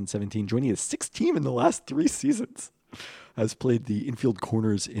 2017, joining his 6th team in the last 3 seasons, has played the infield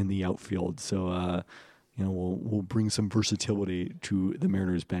corners in the outfield. So, we'll bring some versatility to the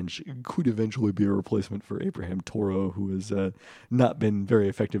Mariners bench. It could eventually be a replacement for Abraham Toro, who has not been very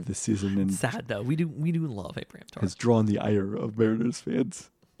effective this season and Sad though. We do love Abraham Toro. has drawn the ire of Mariners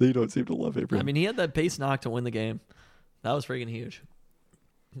fans. They don't seem to love Abraham. I mean, he had that base knock to win the game. That was freaking huge.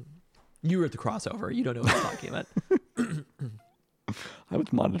 You were at the crossover. You don't know what I'm talking about. I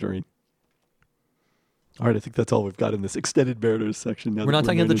was monitoring. All right, I think that's all we've got in this extended Mariners section. Now We're that not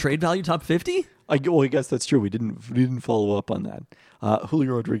talking about the Mariners- trade value top 50? I guess that's true. We didn't follow up on that.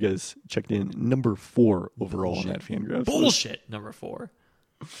 Julio Rodriguez checked in number 4 overall on that Fangraphs list. Bullshit. Number 4.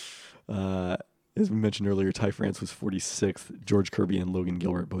 As we mentioned earlier, Ty France was 46th. George Kirby and Logan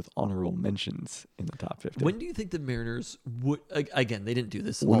Gilbert both honorable mentions in the top 50. When do you think the Mariners would? Again, they didn't do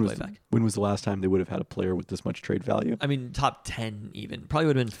this all When the was way back. when was the last time they would have had a player with this much trade value? I mean, top 10 even. Probably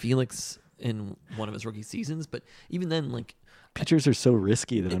would have been Felix in one of his rookie seasons, but even then, like, Pitchers are so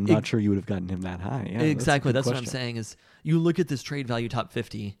risky that I'm not sure you would have gotten him that high. Yeah, exactly. That's That's what I'm saying is you look at this trade value top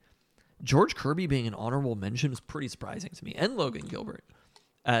 50, George Kirby being an honorable mention was pretty surprising to me, and Logan Gilbert.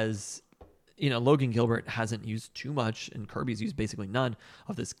 As Logan Gilbert hasn't used too much, and Kirby's used basically none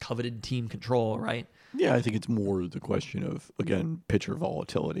of this coveted team control, right? Yeah, I think it's more the question of, again, pitcher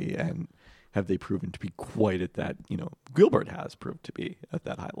volatility and have they proven to be quite at that, Gilbert has proved to be at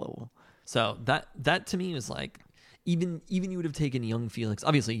that high level. So that to me was like, even you would have taken young Felix.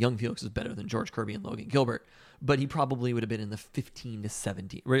 Obviously, young Felix is better than George Kirby and Logan Gilbert, but he probably would have been in the 15 to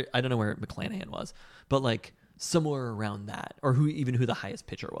 17. I don't know where McClanahan was, but like somewhere around that, or who the highest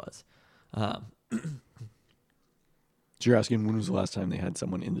pitcher was. So you're asking when was the last time they had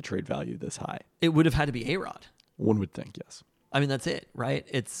someone in the trade value this high? It would have had to be A-Rod. One would think, yes. I mean, that's it, right?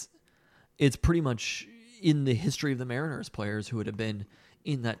 It's pretty much in the history of the Mariners players who would have been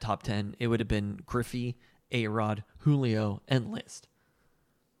in that top 10. It would have been Griffey, A-Rod, Julio, and List.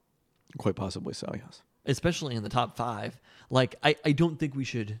 Quite possibly so, yes. Especially in the top 5. Like, I don't think we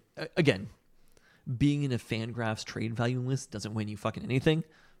should... Again, being in a Fangraphs trade value list doesn't win you fucking anything.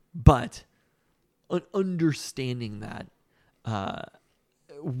 But understanding that,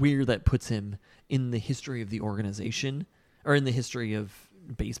 where that puts him in the history of the organization, or in the history of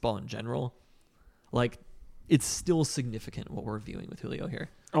baseball in general, like, it's still significant what we're viewing with Julio here.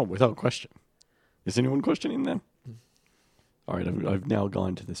 Oh, without question. Is anyone questioning that? All right, I've now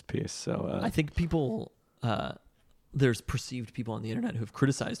gone to this piece. So I think people, there's perceived people on the internet who have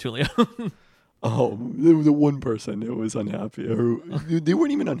criticized Julio. Oh, the one person who was unhappy. Or they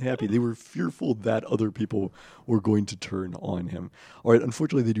weren't even unhappy. They were fearful that other people were going to turn on him. All right,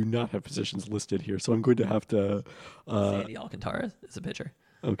 unfortunately, they do not have positions listed here, so I'm going to have to... Sandy Alcantara is a pitcher.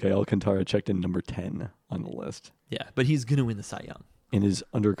 Okay, Alcantara checked in number 10 on the list. Yeah, but he's going to win the Cy Young. And is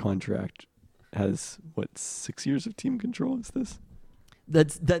under contract, has, 6 years of team control is this?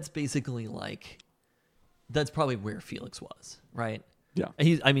 That's basically like... That's probably where Felix was, right? Yeah.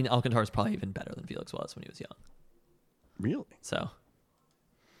 Alcantara's probably even better than Felix was when he was young. Really? So,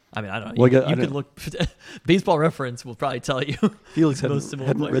 I mean, I don't know. Well, You could look. Baseball Reference will probably tell you. Felix most similar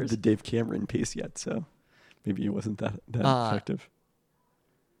hadn't read players. the Dave Cameron piece yet, so maybe he wasn't that effective.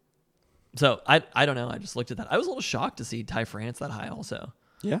 So I don't know. I just looked at that. I was a little shocked to see Ty France that high also.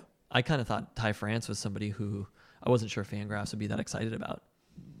 Yeah. I kind of thought Ty France was somebody who I wasn't sure Fangraphs would be that excited about.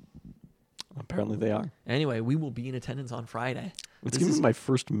 Apparently they are. Anyway, we will be in attendance on Friday. It's going to be my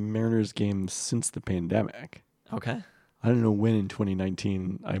first Mariners game since the pandemic. Okay. I don't know when in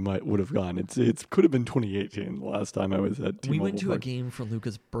 2019 I would have gone. It could have been 2018 the last time I was at T-Mobile We went to a Park. game for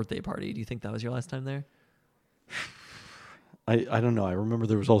Luca's birthday party. Do you think that was your last time there? I don't know. I remember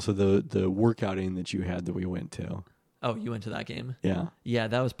there was also the workouting that you had that we went to. Oh, you went to that game? Yeah. Yeah,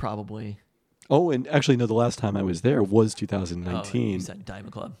 that was probably... Oh, and actually, no, the last time I was there was Oh, 2019. you said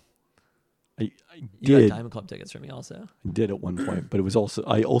Diamond Club. I You did. got Diamond Club tickets for me also. Did at one point, but it was also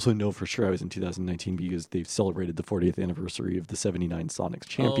I also know for sure I was in 2019 because they celebrated the 40th anniversary of the '79 Sonics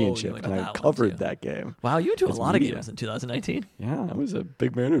championship, went to and I that one, covered too. that game. Wow, you went to It's a lot of media. games in 2019. Yeah, I was a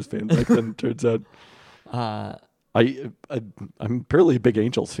big Mariners fan back then. Turns out, I'm apparently a big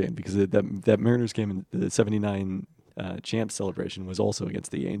Angels fan because that Mariners game in the '79 champ celebration was also against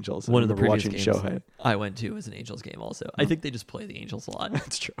the Angels. One of the remember previous watching games Shohei. I went to was an Angels game also. I think they just play the Angels a lot.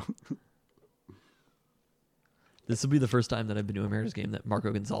 That's true. This will be the first time that I've been to a Mariners game that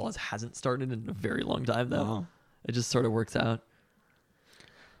Marco Gonzalez hasn't started in a very long time, though. Wow. It just sort of works out.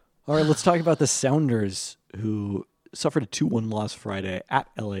 All right, let's talk about the Sounders, who suffered a 2-1 loss Friday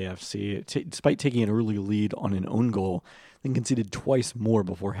at LAFC, despite taking an early lead on an own goal, then conceded twice more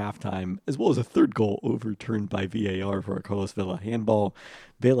before halftime, as well as a third goal overturned by VAR for a Carlos Vela handball.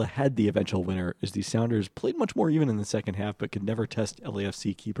 Vela had the eventual winner, as the Sounders played much more even in the second half, but could never test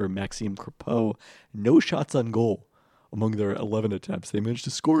LAFC keeper Maxime Crepeau. No shots on goal among their 11 attempts. They managed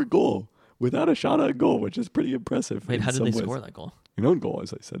to score a goal without a shot on goal, which is pretty impressive. Wait, in how did some they ways. score that goal? An own goal,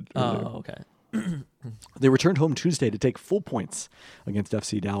 as I said earlier. Oh, okay. They returned home Tuesday to take full points against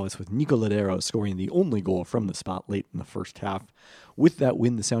FC Dallas, with Nico Ladero scoring the only goal from the spot late in the first half. With that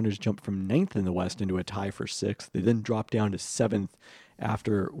win, the Sounders jumped from 9th in the West into a tie for 6th. They then dropped down to 7th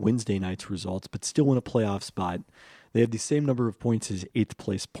after Wednesday night's results, but still in a playoff spot. They have the same number of points as 8th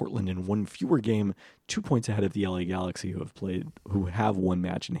place Portland in one fewer game, 2 points ahead of the LA Galaxy, who have one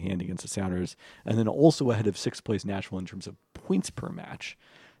match in hand against the Sounders, and then also ahead of 6th place Nashville in terms of points per match.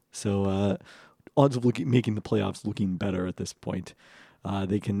 So odds of making the playoffs looking better at this point.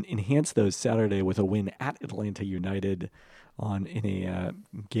 They can enhance those Saturday with a win at Atlanta United in a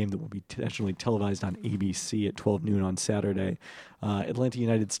game that will be nationally televised on ABC at 12 noon on Saturday. Atlanta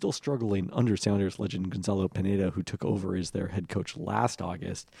United still struggling under Sounders legend Gonzalo Pineda, who took over as their head coach last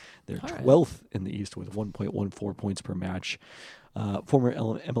August. They're 12th in the East with 1.14 points per match. Former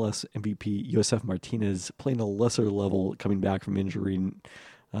MLS MVP Josef Martinez playing a lesser level, coming back from injury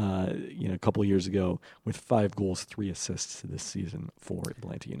a couple of years ago, with 5 goals, 3 assists this season for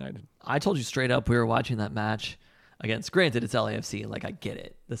Atlanta United. I told you straight up we were watching that match against, granted, it's LAFC. Like, I get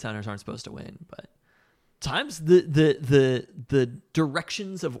it. The Sounders aren't supposed to win, but times the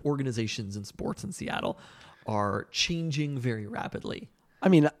directions of organizations in sports in Seattle are changing very rapidly. I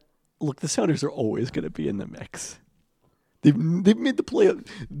mean, look, the Sounders are always going to be in the mix. They've made the playoffs.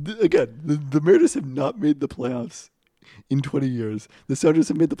 Again, the Mariners have not made the playoffs in 20 years. The Sounders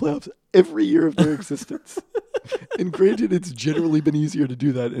have made the playoffs every year of their existence. And granted, it's generally been easier to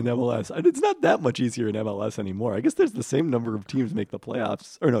do that in MLS. And it's not that much easier in MLS anymore. I guess there's the same number of teams make the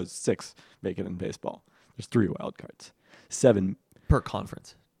playoffs. Or no, 6 make it in baseball. There's 3 wild cards. 7 Per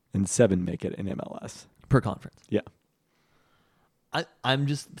conference. and 7 make it in MLS. Per conference. Yeah. I'm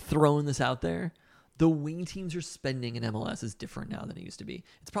just throwing this out there. The way teams are spending in MLS is different now than it used to be.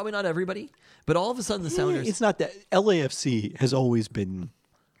 It's probably not everybody, but all of a sudden the Sounders... It's not that. LAFC has always been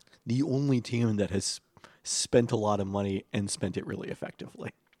the only team that has spent a lot of money and spent it really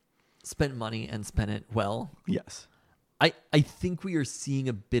effectively. spent money and spent it well. Yes. I think we are seeing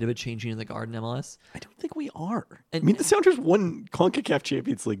a bit of a changing in the guard in MLS. I don't think we are. And- I mean, the Sounders won CONCACAF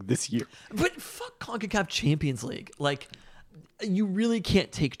Champions League this year. But fuck CONCACAF Champions League. Like, you really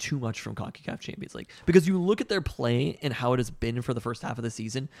can't take too much from CONCACAF Champions League because you look at their play and how it has been for the first half of the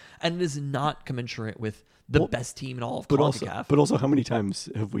season, and it is not commensurate with the best team in all of CONCACAF. But also, how many times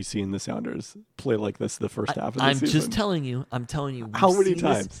have we seen the Sounders play like this the first half of the season? I'm just telling you. I'm telling you. How we've many seen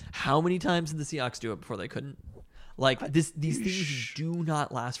this. times? How many times did the Seahawks do it before they couldn't? Like, these things do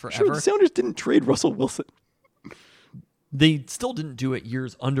not last forever. Sure, the Sounders didn't trade Russell Wilson. They still didn't do it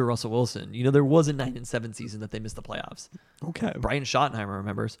years under Russell Wilson. You know, there was a 9-7 season that they missed the playoffs. Okay. Brian Schottenheimer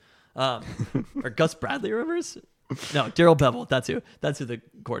remembers. Or Gus Bradley remembers? No, Daryl Bevel. That's who the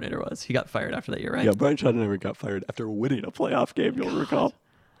coordinator was. He got fired after that year, right? Yeah, Brian Schottenheimer got fired after winning a playoff game, you'll recall.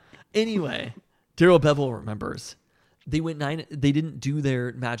 Anyway, Daryl Bevel remembers. They went 9. They didn't do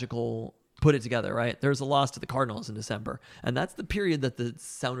their magical put it together, right? There's a loss to the Cardinals in December, and that's the period that the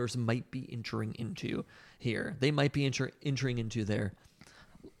Sounders might be entering into here. They might be entering into their,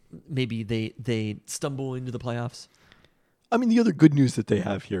 maybe they stumble into the playoffs. I mean, the other good news that they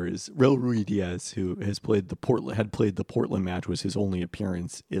have here is Raul Ruidiaz, who had played the Portland match, was his only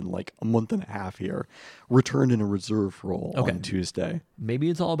appearance in like a month and a half here, returned in a reserve role on Tuesday. Maybe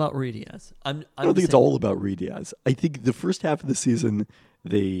it's all about Ruidiaz. I don't think it's all about Ruidiaz. I think the first half of the season,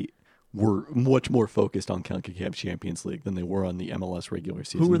 they were much more focused on CONCACAF Champions League than they were on the MLS regular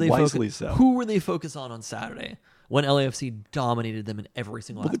season. Who were they Wisely so. Who were they focused on Saturday when LAFC dominated them in every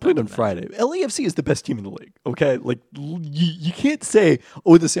single Well, they aspect played on of the match? Friday. LAFC is the best team in the league, okay? Like, you can't say,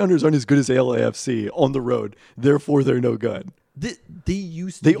 oh, the Sounders aren't as good as LAFC on the road, therefore they're no good. They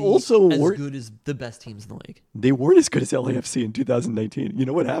used to They be also as weren't- good as the best teams in the league. They weren't as good as LAFC in 2019. You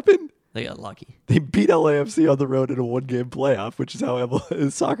know what happened? They got lucky. They beat LAFC on the road in a one-game playoff, which is how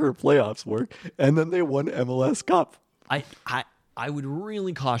soccer playoffs work, and then they won MLS Cup. I would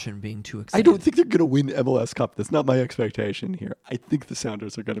really caution being too excited. I don't think they're going to win MLS Cup. That's not my expectation here. I think the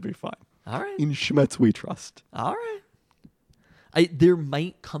Sounders are going to be fine. All right. In Schmetz, we trust. All right. There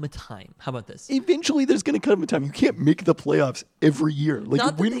might come a time. How about this? Eventually, there's going to come a time. You can't make the playoffs every year. Like,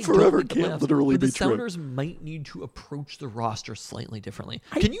 Not that win they forever don't make the can't playoffs, literally but be the true. Sounders might need to approach the roster slightly differently.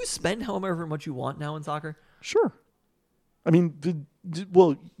 Can you spend however much you want now in soccer? Sure. I mean,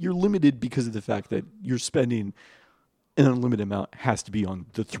 well, you're limited because of the fact that you're spending an unlimited amount has to be on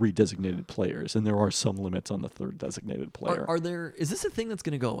the 3 designated players, and there are some limits on the 3rd designated player. Is this a thing that's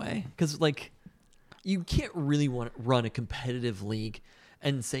going to go away? Because, like, you can't really run a competitive league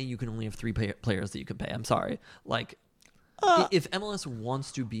and say you can only have 3 players that you can pay. I'm sorry. Like, if MLS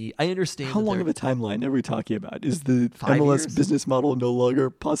wants to be, I understand. How long of a timeline are we talking about? Is the 5 MLS years? business model no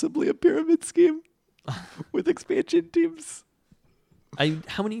longer possibly a pyramid scheme with expansion teams?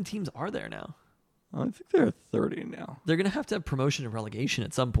 How many teams are there now? I think there are 30 now. They're going to have promotion and relegation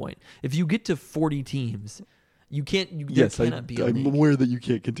at some point. If you get to 40 teams, you can't. Yes, there cannot be a I'm league. aware that you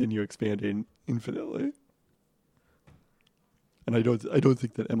can't continue expanding infinitely. And I don't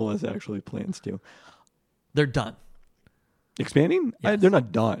think that MLS actually plans to. They're done. Expanding? Yes. They're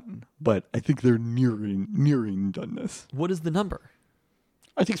not done, but I think they're nearing doneness. What is the number?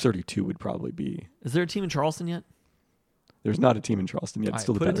 I think 32 would probably be. Is there a team in Charleston yet? There's not a team in Charleston yet. All right,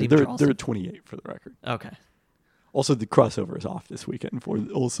 Still put a better. team in They're Charleston. at 28 for the record. Okay. Also, the crossover is off this weekend for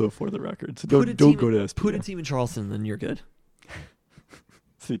the record. So Put a don't team go to in- SPA. Put a team in Charleston, then you're good.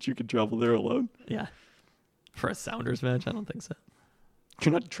 So that you can travel there alone. Yeah. For a Sounders match, I don't think so.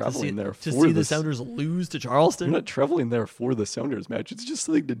 You're not traveling there to for see the Sounders lose to Charleston. You're not traveling there for the Sounders match. It's just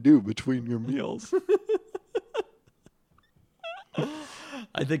something to do between your meals.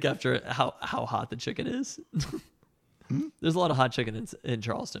 I think after how hot the chicken is, there's a lot of hot chicken in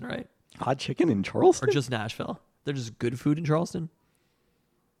Charleston, right? Hot chicken in Charleston? Or just Nashville. They're just good food in Charleston.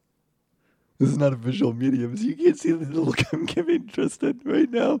 This is not a visual medium, so you can't see the look I'm giving Tristan right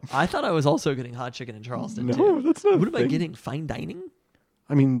now. I thought I was also getting hot chicken in Charleston. No, too. that's not a What am I thing. getting? Fine dining?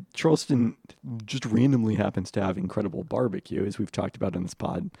 I mean, Charleston just randomly happens to have incredible barbecue, as we've talked about in this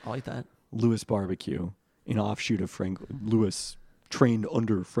pod. I like that. Lewis Barbecue, an offshoot of Franklin. Lewis trained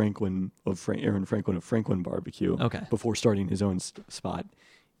under Aaron Franklin of Franklin Barbecue Okay. before starting his own spot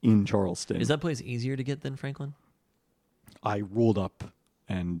in Charleston. Is that place easier to get than Franklin? I rolled up,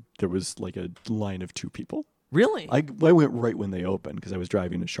 and there was like a line of 2 people. Really? I went right when they opened because I was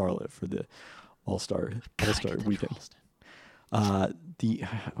driving to Charlotte for the All-Star Gotta get to weekend. Charleston.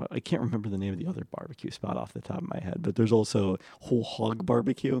 I can't remember the name of the other barbecue spot off the top of my head, but there's also Whole Hog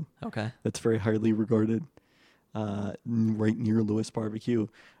Barbecue Okay. that's very highly regarded. Right near Lewis Barbecue,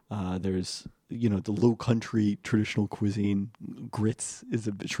 there's the Low Country traditional cuisine.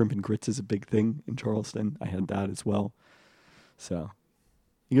 Shrimp and grits is a big thing in Charleston. I had that as well. So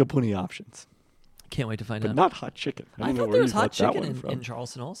you got plenty of options, Can't wait to find but out. not hot chicken. I I don't know thought where there you was got hot that chicken one from. in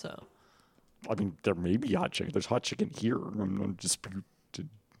Charleston also. I mean, there may be hot chicken. There's hot chicken here. I'm just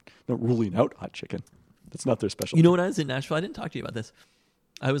not ruling out hot chicken. That's not their specialty. You know, when I was in Nashville, I didn't talk to you about this.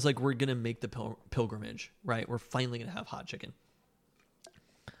 I was like, we're going to make the pilgrimage, right? We're finally going to have hot chicken.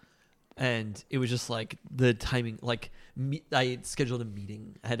 And it was just like the timing, like I had scheduled a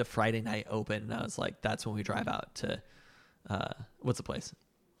meeting. I had a Friday night open, and I was like, that's when we drive out to, what's the place?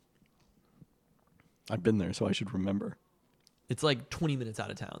 I've been there, so I should remember. It's like 20 minutes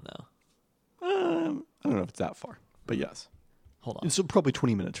out of town, though. I don't know if it's that far, but yes. Hold on. It's probably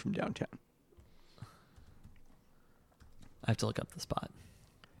 20 minutes from downtown. I have to look up the spot.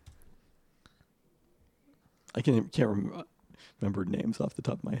 I can't remember names off the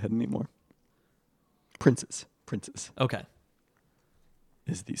top of my head anymore. Prince's Okay.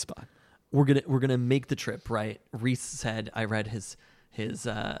 is the spot. we're gonna make the trip, right? Reese said, I read his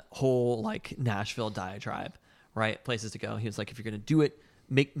whole like Nashville diatribe, right? Places to go. He was like, if you're gonna do it,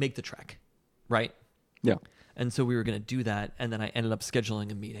 make the trek, right? Yeah. And so we were gonna do that, and then I ended up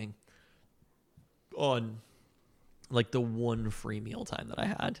scheduling a meeting on like the one free meal time that I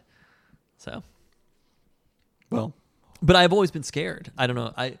had. So, Well, but I've always been scared. I don't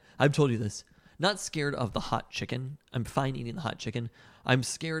know. I've told you this. Not scared of the hot chicken. I'm fine eating the hot chicken. I'm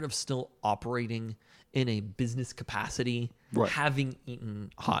scared of still operating in a business capacity, Right. having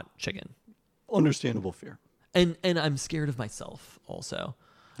eaten hot chicken. understandable fear And I'm scared of myself also.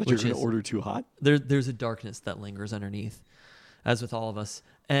 that you're which going to is- order too hot. There's a darkness that lingers underneath, as with all of us.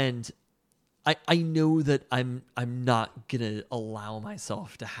 And I know that I'm not gonna allow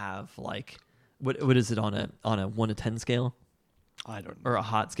myself to have like what is it on a 1 to 10 scale I don't know. or a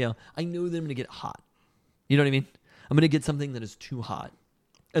hot scale? I know that I'm gonna get hot. You know what I mean? I'm gonna get something that is too hot,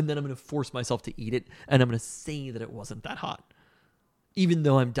 and then I'm gonna force myself to eat it, and I'm gonna say that it wasn't that hot, even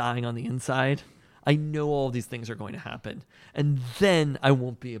though I'm dying on the inside. I know all of these things are going to happen, and then I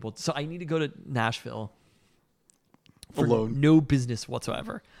won't be able to. So I need to go to Nashville for Alone. no business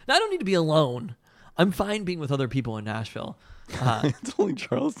whatsoever. Now, I don't need to be alone. I'm fine being with other people in Nashville. It's only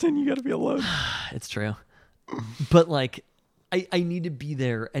Charleston. You got to be alone. It's true. But like, I need to be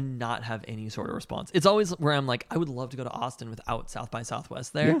there and not have any sort of response. It's always where I'm like, I would love to go to Austin without South by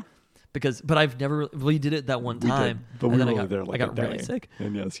Southwest there. Yeah. But I've never, we did it that one We time. did, but and we then were I only got, there like I got a really day. sick.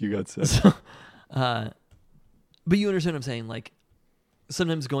 And yes, you got sick. So, but you understand what I'm saying? Like,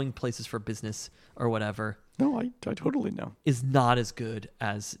 sometimes going places for business or whatever No, I totally know. is not as good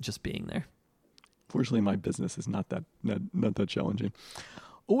as just being there. Fortunately, my business is not that challenging.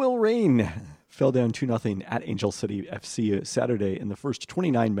 OL Reign fell down 2-0 at Angel City FC Saturday in the first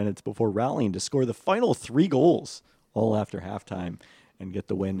 29 minutes before rallying to score the final 3 goals, all after halftime, and get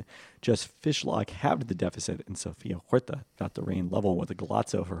the win. Jess Fishlock halved the deficit, and Sofia Huerta got the Reign level with a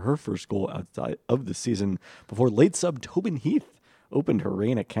Golazo for her first goal outside of the season before late sub Tobin Heath opened her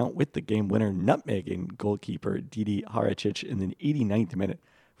Reign account with the game winner, nutmegging goalkeeper Didi Haracic in the 89th minute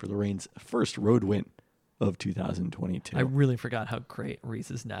for the Reign's first road win of 2022. I really forgot how great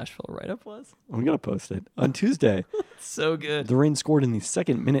Reese's Nashville write-up was. I'm going to post it. On Tuesday, So good. the Reign scored in the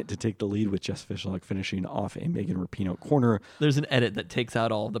second minute to take the lead with Jess Fishlock finishing off a Megan Rapinoe corner. There's an edit that takes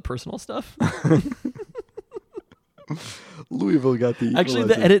out all of the personal stuff. Louisville got the equalizer. Actually,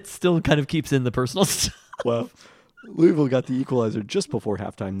 the edit still kind of keeps in the personal stuff. Well, Louisville got the equalizer just before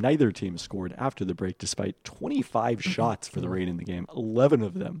halftime. Neither team scored after the break, despite 25 shots for the Reign in the game, 11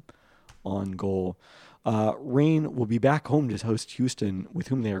 of them on goal. Reign will be back home to host Houston, with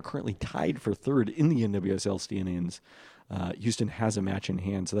whom they are currently tied for third in the NWSL standings. Houston has a match in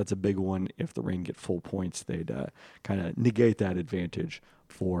hand, so that's a big one. If the Reign get full points, they'd kind of negate that advantage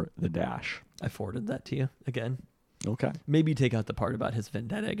for the Dash. I forwarded that to you again. Okay. Maybe take out the part about his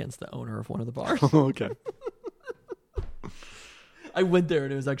vendetta against the owner of one of the bars. Okay. I went there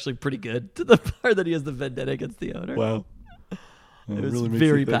and it was actually pretty good, to the part that he has the vendetta against the owner. Wow. It was really makes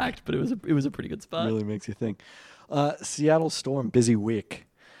very you think. packed, but it was a pretty good spot. Really makes you think. Seattle Storm, busy week.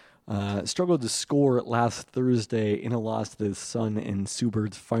 Struggled to score last Thursday in a loss to the Sun in Sue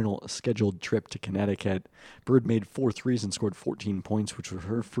Bird's final scheduled trip to Connecticut. Bird made 4 threes and scored 14 points, which was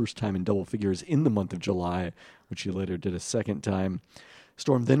her first time in double figures in the month of July, which she later did a second time.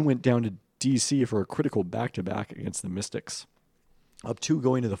 Storm then went down to D.C. for a critical back-to-back against the Mystics. Up 2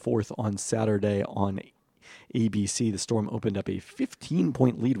 going to the fourth on Saturday on ABC. The Storm opened up a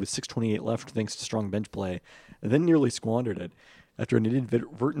 15-point lead with 6:28 left thanks to strong bench play, and then nearly squandered it. After an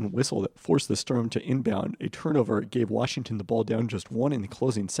inadvertent whistle that forced the Storm to inbound, a turnover gave Washington the ball down just 1 in the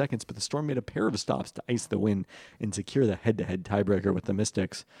closing seconds, but the Storm made a pair of stops to ice the win and secure the head-to-head tiebreaker with the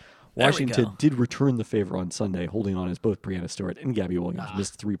Mystics. There we Washington go. did return the favor on Sunday, holding on as both Brianna Stewart and Gabby Williams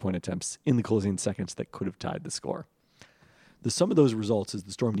missed 3-point attempts in the closing seconds that could have tied the score. The sum of those results is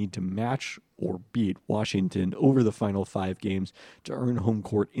the Storm need to match or beat Washington over the final 5 games to earn home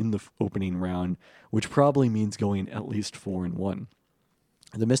court in the opening round, which probably means going at least 4-1.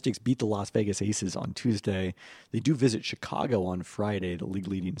 The Mystics beat the Las Vegas Aces on Tuesday. They do visit Chicago on Friday. The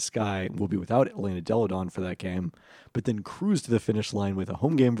league-leading Sky will be without Elena Deladon for that game, but then cruise to the finish line with a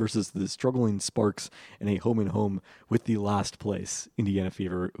home game versus the struggling Sparks and a home-and-home with the last place Indiana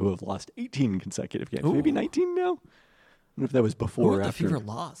Fever, who have lost 18 consecutive games. Ooh. Maybe 19 now? I don't know if that was before Who or the after. Fever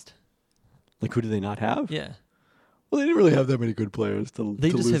lost? Like, who do they not have? Yeah. Well, they didn't really have that many good players to They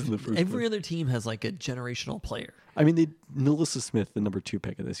just lose in the have, first every place. other team has like a generational player. I mean, Melissa Smith, the number 2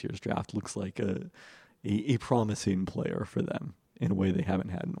 pick of this year's draft, looks like a promising player for them in a way they haven't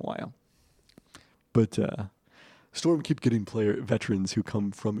had in a while. But Storm keep getting veterans who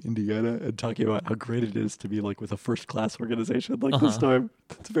come from Indiana and talking about how great it is to be like with a first-class organization like the Storm.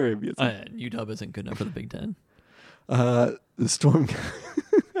 It's very amusing. UW isn't good enough for the Big Ten. The Storm.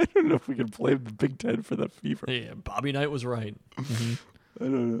 I don't know if we can blame the Big Ten for the fever. Yeah, Bobby Knight was right. Mm-hmm. I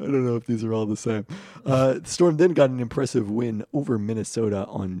don't know if these are all the same. The Storm then got an impressive win over Minnesota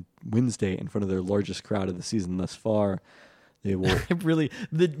on Wednesday in front of their largest crowd of the season thus far. They will.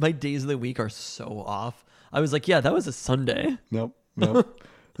 My days of the week are so off. I was like, yeah, that was a Sunday. Nope.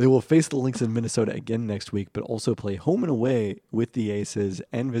 They will face the Lynx in Minnesota again next week, but also play home and away with the Aces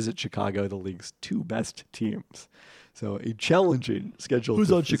and visit Chicago, the league's two best teams. So a challenging schedule.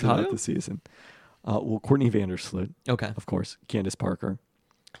 Who's on Chicago this season? Courtney Vandersloot. Okay. Of course. Candace Parker.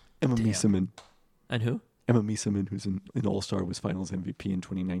 Emma Miesemann. And who? Emma Miesemann, who's an All-Star, was Finals MVP in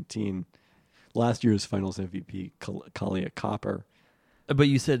 2019. Last year's Finals MVP, Kalia Copper. But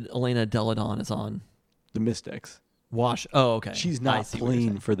you said Elena Deladon is on the Mystics. Wash. Oh, okay. She's not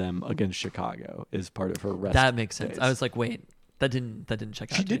playing for them against Chicago as part of her rest. That makes sense. days. I was like, wait, that didn't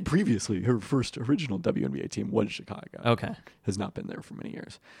check out. She did previously. Her first original WNBA team was Chicago. Okay. Has not been there for many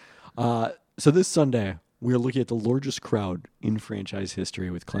years. So this Sunday, we are looking at the largest crowd in franchise history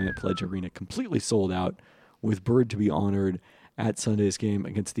with Climate Pledge Arena completely sold out, with Bird to be honored at Sunday's game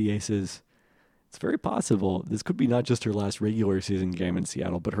against the Aces. It's very possible this could be not just her last regular season game in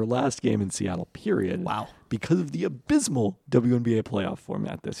Seattle, but her last game in Seattle, period. Wow. Because of the abysmal WNBA playoff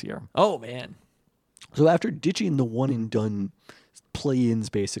format this year. Oh, man. So after ditching the one-and-done play-ins,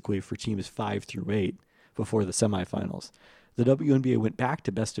 basically, for teams 5 through 8 before the semifinals, the WNBA went back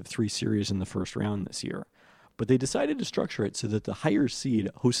to best-of-3 series in the first round this year. But they decided to structure it so that the higher seed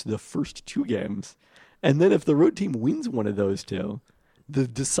hosts the first 2 games, and then if the road team wins one of those 2, the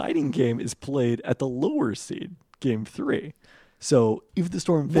deciding game is played at the lower seed, game 3. So if the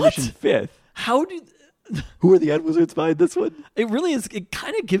Storm finish in 5th, who are the Ed Wizards behind this one? It really is. It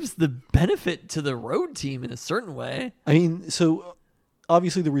kind of gives the benefit to the road team in a certain way. I mean, so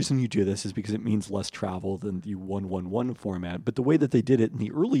obviously the reason you do this is because it means less travel than the 1-1-1 format. But the way that they did it in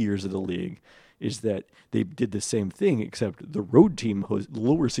the early years of the league is that they did the same thing, except the road team, the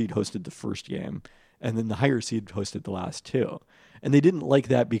lower seed hosted the first game, and then the higher seed hosted the last 2. And they didn't like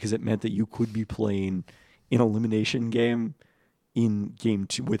that because it meant that you could be playing an elimination game in game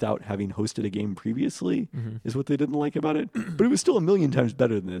 2 without having hosted a game previously, is what they didn't like about it. But it was still a million times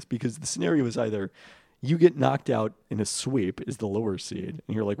better than this, because the scenario is either you get knocked out in a sweep is the lower seed,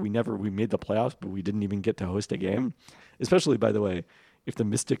 and you're like, we made the playoffs, but we didn't even get to host a game. Especially, by the way, if the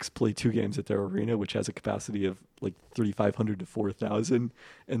Mystics play 2 games at their arena, which has a capacity of like 3,500 to 4,000,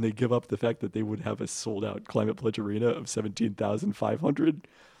 and they give up the fact that they would have a sold-out Climate Pledge Arena of 17,500,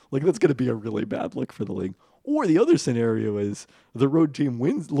 like that's going to be a really bad look for the league. Or the other scenario is the road team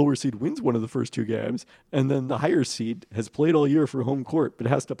lower seed wins one of the first 2 games, and then the higher seed has played all year for home court, but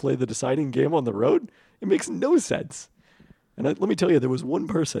has to play the deciding game on the road. It makes no sense. And let me tell you, there was one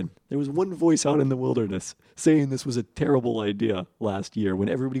voice out in the wilderness saying this was a terrible idea last year when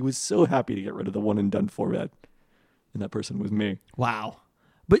everybody was so happy to get rid of the one-and-done format. And that person was me. Wow.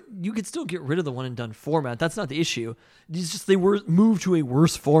 But you could still get rid of the one-and-done format. That's not the issue. It's just they were moved to a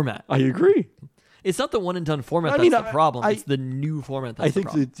worse format. I agree. It's not the one-and-done format that's the problem. It's the new format that's the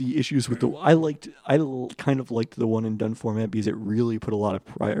problem. I think that the issues with I kind of liked the one-and-done format because it really put a lot of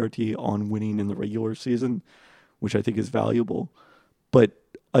priority on winning in the regular season, which I think is valuable. But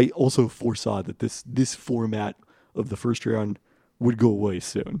I also foresaw that this format of the first round would go away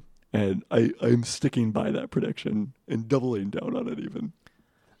soon. And I'm sticking by that prediction and doubling down on it even.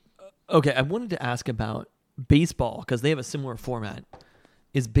 Okay, I wanted to ask about baseball because they have a similar format.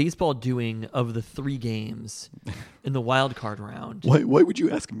 Is baseball doing, of the 3 games in the wild card round? Why would you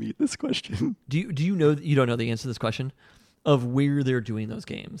ask me this question? Do you know, you don't know the answer to this question, of where they're doing those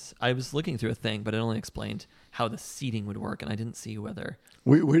games? I was looking through a thing, but it only explained how the seating would work, and I didn't see whether...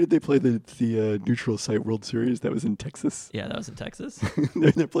 Where did they play the neutral site World Series? That was in Texas? Yeah, that was in Texas.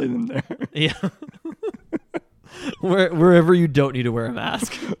 They're playing them there. Yeah. Wherever you don't need to wear a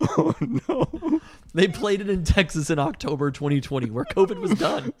mask. Oh, no. They played it in Texas in October 2020, where COVID was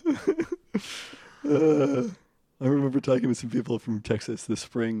done. I remember talking with some people from Texas this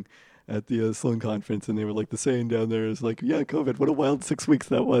spring at the Sloan conference, and they were like, the saying down there is like, yeah, COVID, what a wild 6 weeks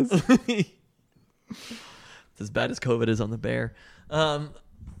that was. It's as bad as COVID is on the Bear.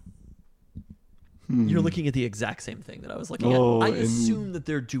 You're looking at the exact same thing that I was looking at. I assume that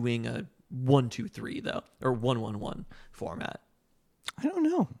they're doing a 1-2-3 though, or 1-1-1 format. I don't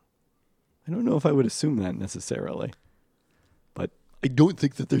know if I would assume that necessarily, but I don't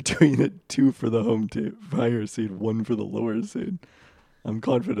think that they're doing it 2 for the home team, higher seed, 1 for the lower seed. I'm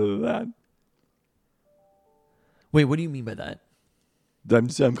confident of that. Wait, what do you mean by that?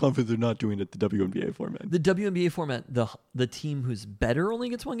 I'm confident they're not doing it the WNBA format. The WNBA format, the team who's better only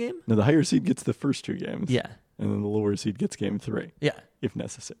gets one game? No, the higher seed gets the first 2 games. Yeah. And then the lower seed gets game 3. Yeah. If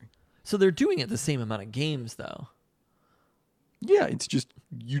necessary. So they're doing it the same amount of games, though. Yeah, it's just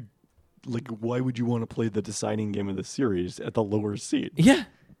why would you want to play the deciding game of the series at the lower seed? Yeah,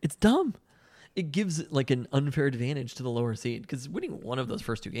 it's dumb. It gives like an unfair advantage to the lower seed because winning one of those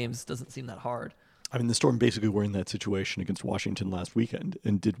first 2 games doesn't seem that hard. I mean, the Storm basically were in that situation against Washington last weekend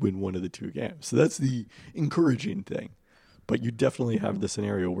and did win one of the 2 games. So that's the encouraging thing. But you definitely have the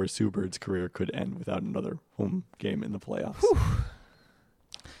scenario where Sue Bird's career could end without another home game in the playoffs. Whew.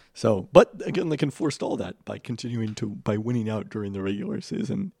 So, but again, they can forestall that by by winning out during the regular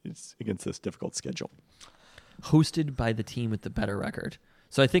season. It's against this difficult schedule. Hosted by the team with the better record.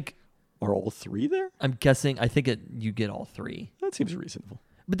 So I think... Are all 3 there? I'm guessing, I think you get all 3. That seems reasonable.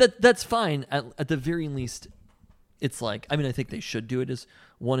 But that's fine. At the very least, it's like, I mean, I think they should do it as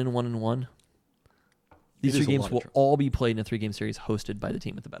 1-1-1. These 3 games will all be played in a 3-game series hosted by the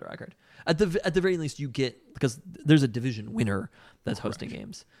team with the better record. At the very least, you get, because there's a division winner that's hosting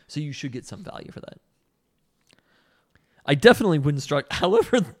games. So you should get some value for that. I definitely wouldn't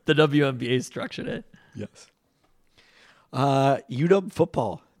however the WNBA structured it. Yes. UW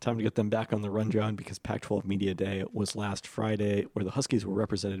football. Time to get them back on the run, John, because Pac-12 Media Day was last Friday, where the Huskies were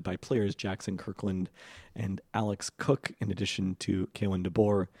represented by players Jackson Kirkland and Alex Cook, in addition to Kaylin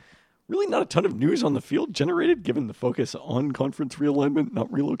DeBoer. Really not a ton of news on the field generated, given the focus on conference realignment,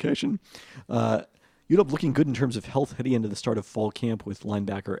 not relocation. UW looking good in terms of health heading into the start of fall camp, with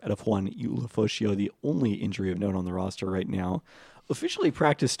linebacker Edefuan Ulofoshio the only injury of note on the roster right now. Officially,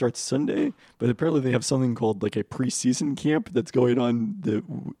 practice starts Sunday, but apparently they have something called like a preseason camp that's going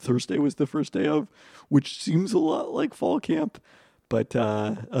on. Thursday was the first day of, which seems a lot like fall camp. But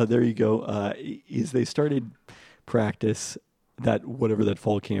there you go. Is they started practice, that whatever that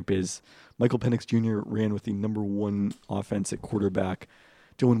fall camp is. Michael Penix Jr. ran with the number 1 offense at quarterback.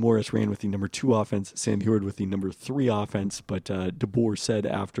 Dylan Morris ran with the number 2 offense, Sam Heward with the number 3 offense, but DeBoer said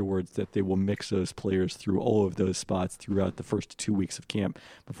afterwards that they will mix those players through all of those spots throughout the first 2 weeks of camp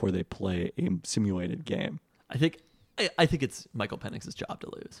before they play a simulated game. I think it's Michael Penix's job to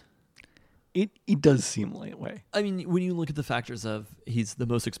lose. It does seem that way. I mean, when you look at the factors of he's the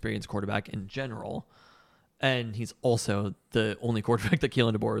most experienced quarterback in general, and he's also the only quarterback that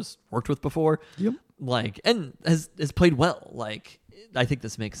Kaylin DeBoer has worked with before. Yep. And has played well. I think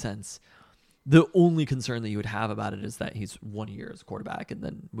this makes sense. The only concern that you would have about it is that he's 1 year as quarterback and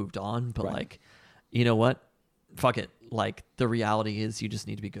then moved on. But right. You know what? Fuck it. The reality is you just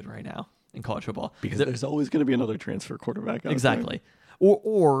need to be good right now in college football. Because there's always going to be another transfer quarterback out exactly. There.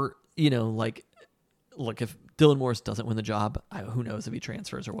 Or look, if Dylan Morris doesn't win the job, who knows if he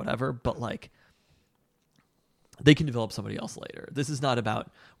transfers or whatever, but they can develop somebody else later. This is not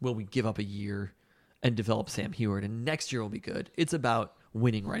about, will we give up a year and develop Sam Heward and next year will be good. It's about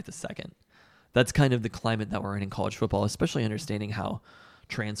winning right this second. That's kind of the climate that we're in college football, especially understanding how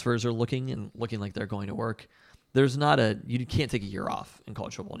transfers are looking like they're going to work. You can't take a year off in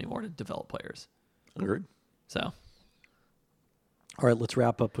college football anymore to develop players. Agreed. So. All right, let's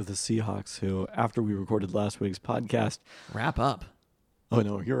wrap up with the Seahawks, who, after we recorded last week's podcast... Wrap up? Oh,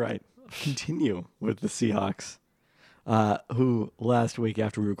 no, you're right. Continue with the Seahawks. Who last week,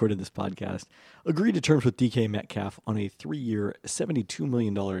 after we recorded this podcast, agreed to terms with DK Metcalf on a 3-year, $72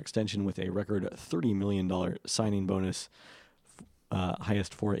 million extension with a record $30 million signing bonus,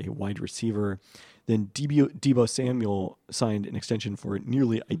 highest for a wide receiver. Then Deebo Samuel signed an extension for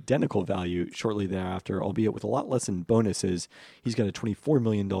nearly identical value shortly thereafter, albeit with a lot less in bonuses. He's got a $24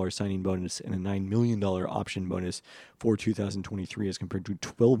 million signing bonus and a $9 million option bonus for 2023 as compared to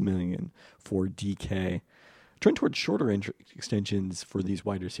 $12 million for DK. Trend towards shorter extensions for these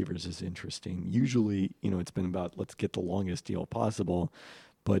wide receivers is interesting. Usually, it's been about let's get the longest deal possible.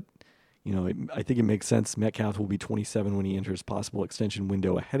 But, I think it makes sense. Metcalf will be 27 when he enters possible extension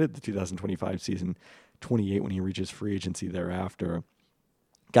window ahead of the 2025 season, 28 when he reaches free agency thereafter.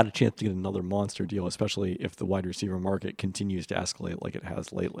 Got a chance to get another monster deal, especially if the wide receiver market continues to escalate like it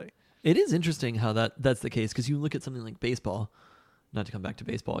has lately. It is interesting how that's the case, because you look at something like baseball. Not to come back to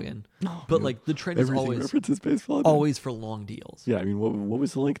baseball again, but the trend is always for long deals. Yeah, I mean, what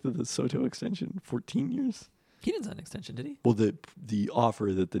was the length of the Soto extension? 14 years? He didn't sign an extension, did he? Well, the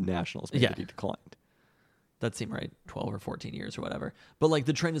offer that the Nationals made that he declined. That seemed right, 12 or 14 years or whatever. But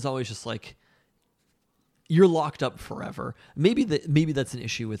the trend is always just you're locked up forever. Maybe that's an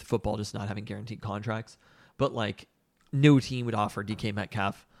issue with football, just not having guaranteed contracts. But no team would offer DK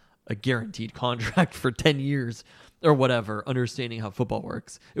Metcalf a guaranteed contract for 10 years or whatever, understanding how football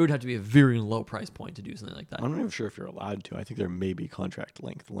works, it would have to be a very low price point to do something like that. I'm not even sure if you're allowed to. I think there may be contract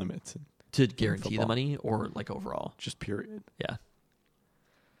length limits. To guarantee the football. money or like overall? Just period. Yeah.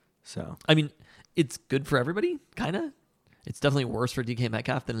 So I mean, it's good for everybody, kind of. It's definitely worse for DK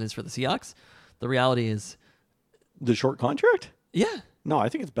Metcalf than it is for the Seahawks. The reality is, the short contract? yeah, No, I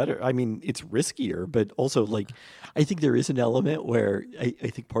think it's better. I mean, it's riskier, but also, like, I think there is an element where I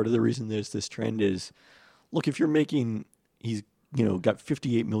think part of the reason there's this trend is, look, if you're making, he's, got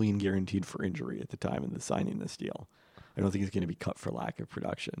 58 million guaranteed for injury at the time of the signing this deal. I don't think he's going to be cut for lack of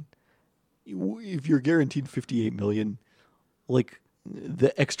production. If you're guaranteed 58 million, like,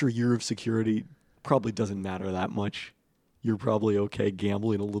 the extra year of security probably doesn't matter that much. You're probably okay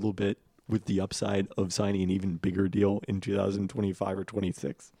gambling a little bit with the upside of signing an even bigger deal in 2025 or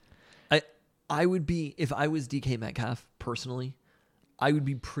 26. I would be, if I was DK Metcalf personally, I would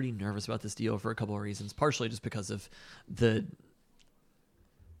be pretty nervous about this deal for a couple of reasons. Partially just because of the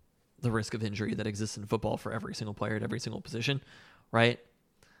risk of injury that exists in football for every single player at every single position, right?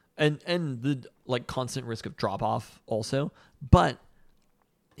 And the like constant risk of drop off also. But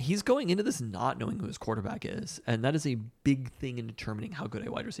he's going into this not knowing who his quarterback is, and that is a big thing in determining how good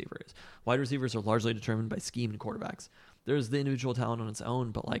a wide receiver is. Wide receivers are largely determined by scheme and quarterbacks. There's the individual talent on its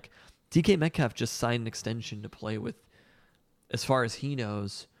own, but like DK Metcalf just signed an extension to play with, as far as he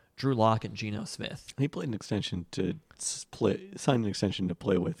knows, Drew Lock and Geno Smith. He played an extension to sign an extension to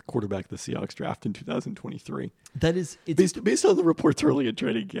play with quarterback the Seahawks draft in 2023. That is, it's Based on the reports early in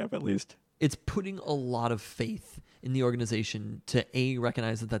training camp, at least. It's putting a lot of faith in the organization to A,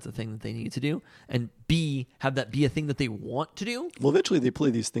 recognize that that's a thing that they need to do, and B, have that be a thing that they want to do. Well, eventually they play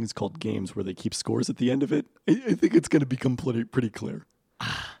these things called games where they keep scores at the end of it. I think it's going to become pretty clear.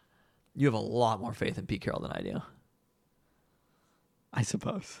 You have a lot more faith in Pete Carroll than I do. I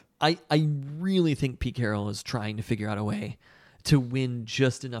suppose. I really think Pete Carroll is trying to figure out a way to win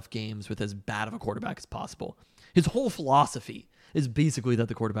just enough games with as bad of a quarterback as possible. His whole philosophy is basically that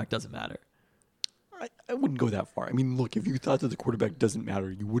the quarterback doesn't matter. I wouldn't go that far. I mean, look, if you thought that the quarterback doesn't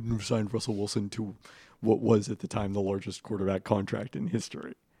matter, you wouldn't have signed Russell Wilson to what was at the time the largest quarterback contract in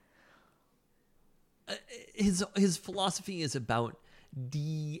history. His philosophy is about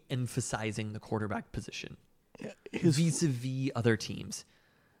de-emphasizing the quarterback position vis-a-vis other teams.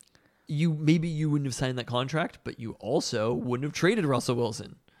 Maybe you wouldn't have signed that contract, but you also wouldn't have traded Russell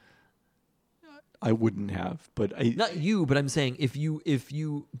Wilson. I wouldn't have, but Not you, but I'm saying if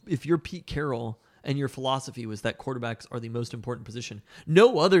you're Pete Carroll and your philosophy was that quarterbacks are the most important position,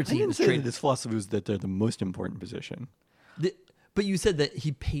 no other I team didn't is say trading. that his philosophy was that they're the most important position. But you said that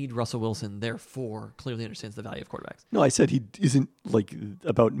he paid Russell Wilson, therefore clearly understands the value of quarterbacks. No, I said he isn't like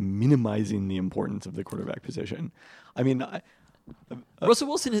about minimizing the importance of the quarterback position. I mean, Russell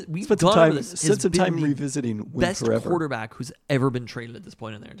Wilson, we've spent gone some over time, this. spent has some been time the revisiting Win best Forever. quarterback who's ever been traded at this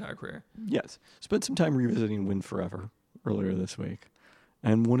point in their entire career. Yes, spent some time revisiting Win Forever earlier this week.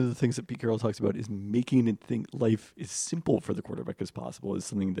 And one of the things that Pete Carroll talks about is making it think life as simple for the quarterback as possible is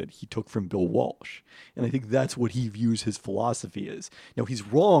something that he took from Bill Walsh. And I think that's what he views his philosophy is. Now, he's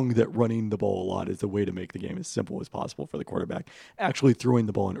wrong that running the ball a lot is the way to make the game as simple as possible for the quarterback. Actually, throwing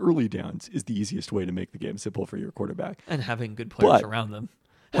the ball in early downs is the easiest way to make the game simple for your quarterback. And having good players But- around them.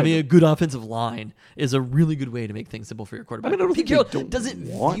 Having a good offensive line is a really good way to make things simple for your quarterback. I don't Pete think they Carroll don't doesn't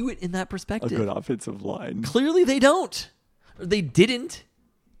want view it in that A perspective. good offensive line. Clearly they don't. Or they didn't.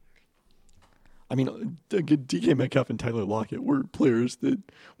 I mean, DK Metcalf and Tyler Lockett were players that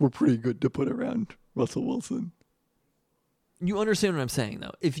were pretty good to put around Russell Wilson. You understand what I'm saying,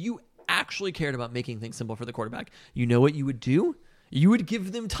 though. If you actually cared about making things simple for the quarterback, you know what you would do? You would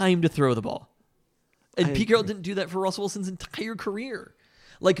give them time to throw the ball. And I Pete Carroll agree. didn't do that for Russell Wilson's entire career.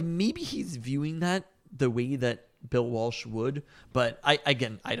 Like, maybe he's viewing that the way that Bill Walsh would, but I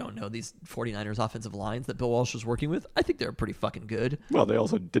don't know these 49ers offensive lines that Bill Walsh was working with. I think they're pretty fucking good. Well, they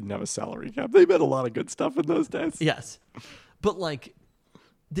also didn't have a salary cap. They had a lot of good stuff in those days. Yes. But like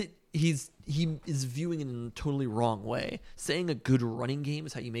he is viewing it in a totally wrong way. Saying a good running game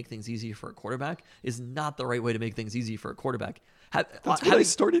is how you make things easy for a quarterback is not the right way to make things easy for a quarterback. That's what I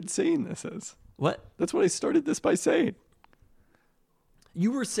started saying this as. What? That's what I started this by saying.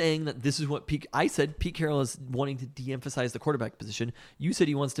 You were saying that this is what I said Pete Carroll is wanting to de-emphasize the quarterback position. You said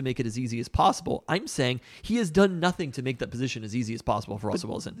he wants to make it as easy as possible. I'm saying he has done nothing to make that position as easy as possible for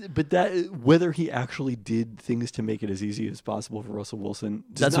Russell Wilson. But that whether he actually did things to make it as easy as possible for Russell Wilson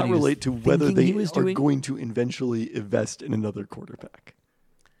does That's what not he was relate to whether thinking they he was are doing? going to eventually invest in another quarterback.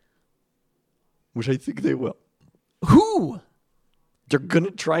 Which I think they will. Who? They're going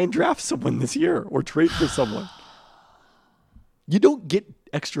to try and draft someone this year or trade for someone. You don't get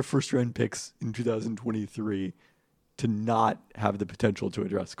extra first-round picks in 2023 to not have the potential to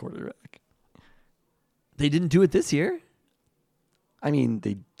address quarterback. They didn't do it this year. I mean,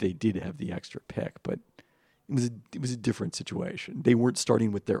 they did have the extra pick, but it was a different situation. They weren't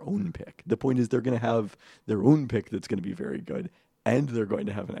starting with their own pick. The point is they're going to have their own pick that's going to be very good, and they're going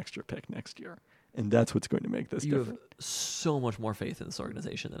to have an extra pick next year. And that's what's going to make this different. You have so much more faith in this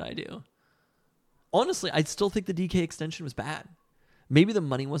organization than I do. Honestly, I still think the DK extension was bad. Maybe the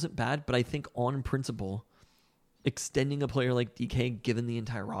money wasn't bad, but I think on principle, extending a player like DK, given the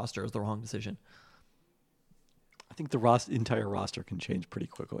entire roster, is the wrong decision. I think the entire roster can change pretty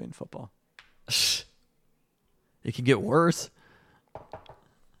quickly in football. It can get worse.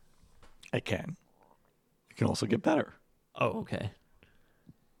 It can. It can also get better. Oh, okay.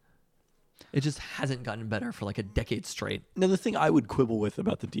 It just hasn't gotten better for like a decade straight. Now, the thing I would quibble with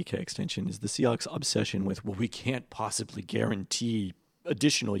about the DK extension is the Seahawks' obsession with, well, we can't possibly guarantee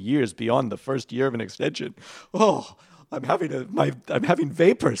additional years beyond the first year of an extension. Oh, I'm having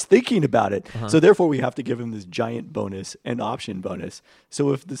vapors thinking about it. So therefore, we have to give him this giant bonus and option bonus.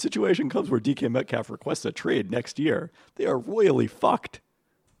 So if the situation comes where DK Metcalf requests a trade next year, they are royally fucked.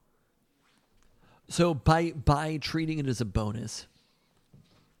 So by treating it as a bonus,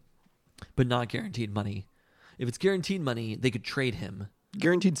 but not guaranteed money, if it's guaranteed money, they could trade him.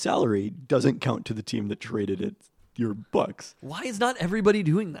 Guaranteed salary doesn't count to the team that traded it. Your Bucks. Why is not everybody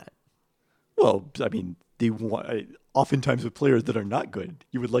doing that? Well, I mean, they want, oftentimes with players that are not good,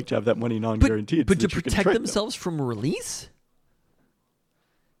 you would like to have that money non-guaranteed. But so to protect themselves from release?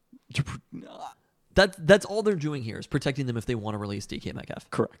 That's all they're doing here is protecting them if they want to release DK Metcalf.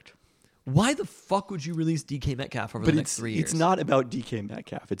 Correct. Why the fuck would you release DK Metcalf over the next 3 years? It's not about DK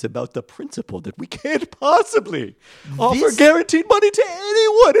Metcalf. It's about the principle that we can't possibly offer guaranteed money to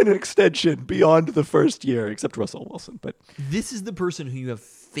anyone in an extension beyond the first year, except Russell Wilson. But this is the person who you have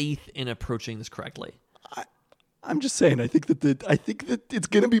faith in approaching this correctly. I'm just saying, I think that it's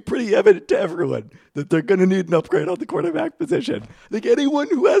going to be pretty evident to everyone that they're going to need an upgrade on the quarterback position. I think anyone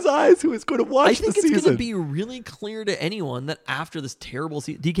who has eyes who is going to watch the season. I think it's going to be really clear to anyone that after this terrible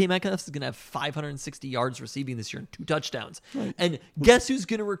season, DK Metcalf is going to have 560 yards receiving this year and 2 touchdowns. Right. And guess who's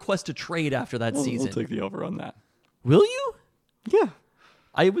going to request a trade after that season? We'll take the over on that. Will you? Yeah.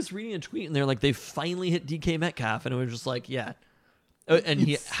 I was reading a tweet and they're like, they finally hit DK Metcalf, and it was just like, yeah. And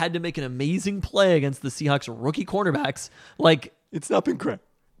he had to make an amazing play against the Seahawks rookie cornerbacks. Like, it's not been correct.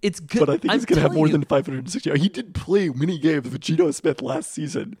 It's good. But I think he's going to have more than 560. He did play mini games with Geno Smith last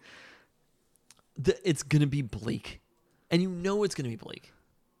season. It's going to be bleak. And you know it's going to be bleak.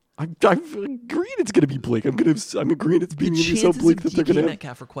 I'm agreeing it's going to be bleak. I'm agreeing it's being so bleak that they're going to have...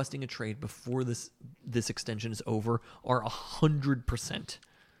 Metcalf requesting a trade before this extension is over are 100%.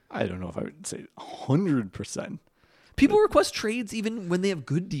 I don't know if I would say 100%. People request trades even when they have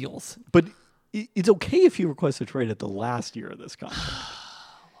good deals. But it's okay if you request a trade at the last year of this contract.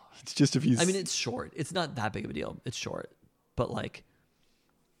 It's just if he's... I mean, it's short. It's not that big of a deal. It's short. But, like,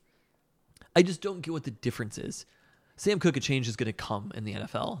 I just don't get what the difference is. Sam Cook, a change is going to come in the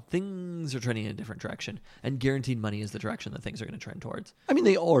NFL. Things are trending in a different direction. And guaranteed money is the direction that things are going to trend towards. I mean,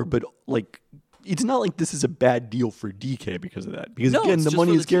 they are, but, like... It's not like this is a bad deal for DK because of that. Because, again, the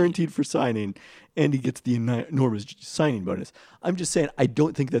money is guaranteed for signing, and he gets the enormous signing bonus. I'm just saying I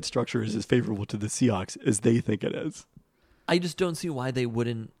don't think that structure is as favorable to the Seahawks as they think it is. I just don't see why they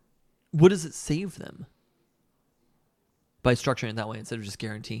wouldn't. What does it save them by structuring it that way instead of just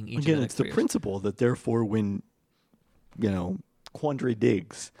guaranteeing each of the next 3 years? It's the principle that, therefore, when, Quandre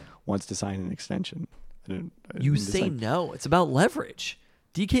Diggs wants to sign an extension. You say no. It's about leverage.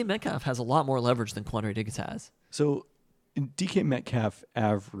 DK Metcalf has a lot more leverage than Quandre Diggs has. So DK Metcalf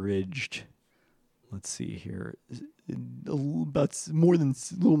averaged, let's see here, about a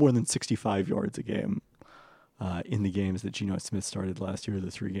little more than 65 yards a game in the games that Geno Smith started last year, the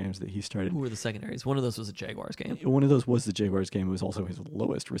 3 games that he started. Who were the secondaries? One of those was a Jaguars game. One of those was the Jaguars game. It was also his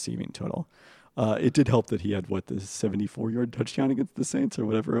lowest receiving total. It did help that he had, the 74-yard touchdown against the Saints or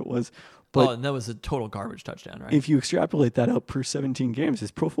whatever it was. But and that was a total garbage touchdown, right? If you extrapolate that out per 17 games,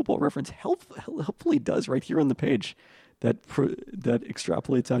 his Pro Football Reference helpfully does right here on the page that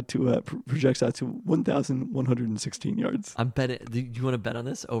extrapolates out to projects out to 1,116 yards. I'm betting. Do you want to bet on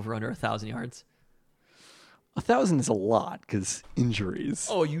this over under 1,000 yards? 1,000 is a lot because injuries.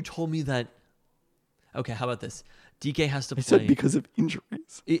 Oh, you told me that. Okay, how about this? DK has to play. I said because of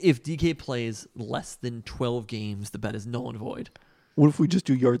injuries. If DK plays less than 12 games, the bet is null and void. What if we just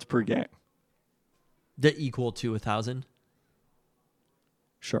do yards per game? That equal to 1,000?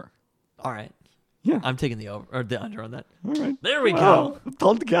 Sure. All right. Yeah. I'm taking the over or the under on that. All right. There we go.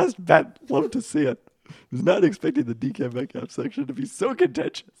 Peltoncast bet. Love to see it. was not expecting the DK Metcalf section to be so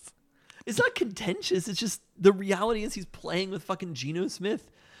contentious. It's not contentious. It's just the reality is he's playing with fucking Geno Smith.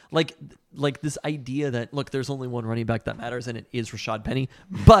 Like this idea that, look, there's only one running back that matters, and it is Rashad Penny.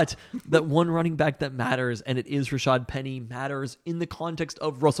 But that one running back that matters, and it is Rashad Penny, matters in the context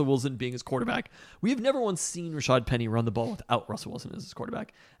of Russell Wilson being his quarterback. We have never once seen Rashad Penny run the ball without Russell Wilson as his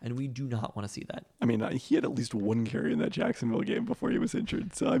quarterback, and we do not want to see that. I mean, he had at least one carry in that Jacksonville game before he was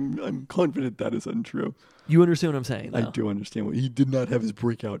injured, so I'm confident that is untrue. You understand what I'm saying, though? I do understand. He did not have his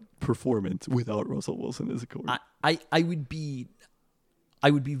breakout performance without Russell Wilson as a coach. I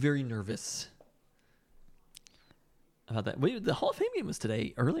would be very nervous about that. Wait, the Hall of Fame game was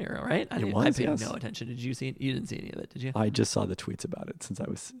today earlier, right? I paid no attention. Did you see it? You didn't see any of it, did you? I just saw the tweets about it since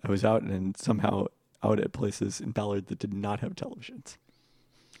I was out and somehow out at places in Ballard that did not have televisions.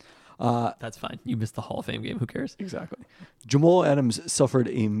 That's fine. You missed the Hall of Fame game. Who cares? Exactly. Jamal Adams suffered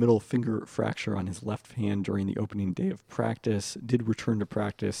a middle finger fracture on his left hand during the opening day of practice. Did return to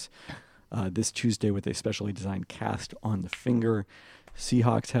practice this Tuesday with a specially designed cast on the finger.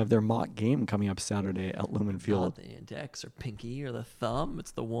 Seahawks have their mock game coming up Saturday at Lumen Field. Not the index or pinky or the thumb.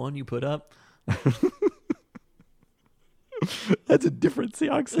 It's the one you put up. That's a different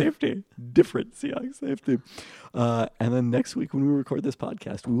Seahawks safety. And then next week when we record this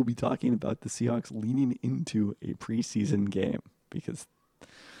podcast, we will be talking about the Seahawks leaning into a preseason game because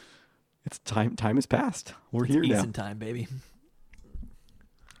it's time has passed. We're here now. Eason time, baby.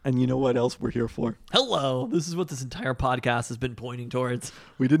 And you know what else we're here for? Hello. This is what this entire podcast has been pointing towards.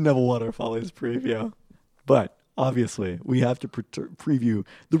 We didn't have a Water Follies preview, but obviously we have to preview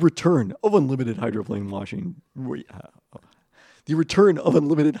the return of unlimited hydroplane washing. The return of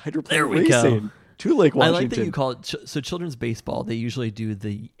unlimited hydroplane racing to Lake Washington. I like that you call it. So children's baseball, they usually do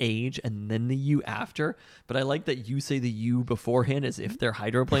the age and then the U after. But I like that you say the U beforehand as if they're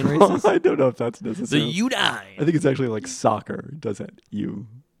hydroplane races. I don't know if that's necessary. The U9. I think it's actually like soccer does it. U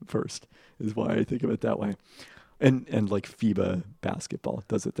first is why I think of it that way. And like FIBA basketball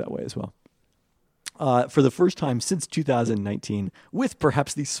does it that way as well. For the first time since 2019, with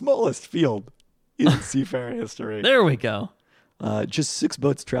perhaps the smallest field in Seafair history. There we go. Just 6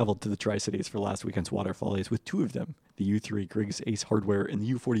 boats traveled to the Tri-Cities for last weekend's Water Follies, with 2 of them, the U3 Griggs Ace Hardware and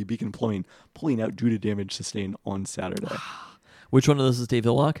the U40 Beacon Plumbing, pulling out due to damage sustained on Saturday. Which one of those is Dave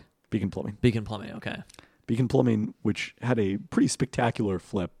Hillock? Beacon Plumbing. Beacon Plumbing, okay. Beacon Plumbing, which had a pretty spectacular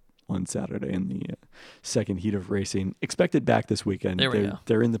flip on Saturday in the second heat of racing. Expected back this weekend. There we go.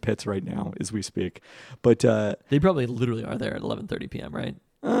 They're in the pits right now as we speak. But they probably literally are there at 11:30 p.m., right?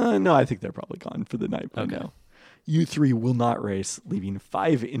 No, I think they're probably gone for the night by Okay. now. U3 will not race, leaving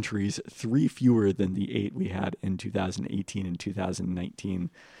 5 entries, 3 fewer than the 8 we had in 2018 and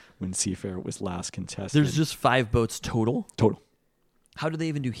 2019 when Seafair was last contested. There's just 5 boats total? Total. How do they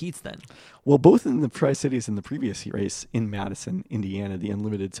even do heats then? Well, both in the Tri-Cities and the previous race in Madison, Indiana, the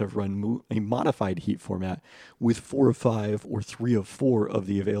Unlimiteds have run a modified heat format with 4 of 5 or 3 of 4 of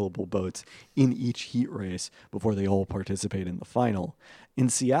the available boats in each heat race before they all participate in the final. In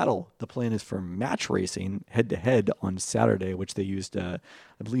Seattle, the plan is for match racing head-to-head on Saturday, which they used, I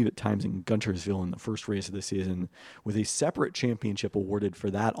believe, at times in Guntersville in the first race of the season, with a separate championship awarded for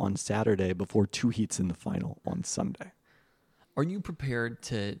that on Saturday before 2 heats in the final on Sunday. Are you prepared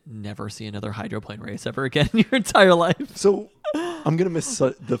to never see another hydroplane race ever again in your entire life? So I'm going to miss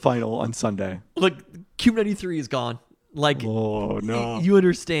the final on Sunday. Look, Cube 93 is gone. Like, oh, no. You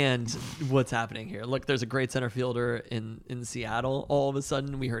understand what's happening here. Look, there's a great center fielder in Seattle. All of a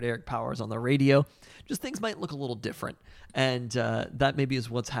sudden, we heard Eric Powers on the radio. Just things might look a little different. And that maybe is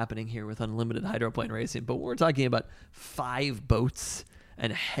what's happening here with unlimited hydroplane racing. But when we're talking about 5 boats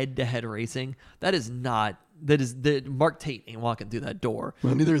and head-to-head racing, that is Mark Tate ain't walking through that door.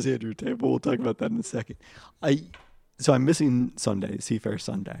 Well, neither is Andrew Tate, but we'll talk about that in a second. So I'm missing Sunday, Seafair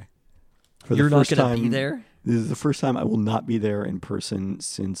Sunday. You're not going to be there? This is the first time I will not be there in person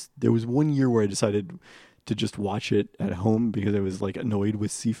since there was one year where I decided to just watch it at home because I was like annoyed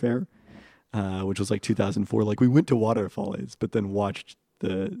with Seafair, which was like 2004. Like we went to Water Follies, but then watched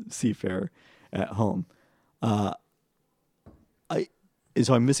the Seafair at home.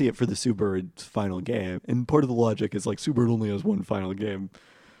 So I'm missing it for the Sue Bird's final game. And part of the logic is like Sue Bird only has one final game.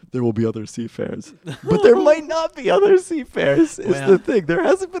 There will be other Seafairs. But there might not be other Seafairs is the thing. There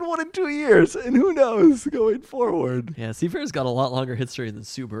hasn't been one in 2 years. And who knows going forward. Yeah, Seafair's got a lot longer history than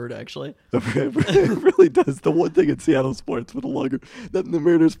Sue Bird, actually. It really does. The one thing in Seattle sports with a longer than the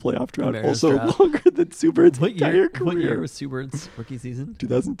Mariners playoff drought. Longer than Sue Bird's entire career. What year was Sue Bird's rookie season?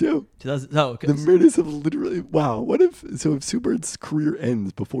 2002. 2000. Oh, okay. The Mariners have literally, wow. If Sue Bird's career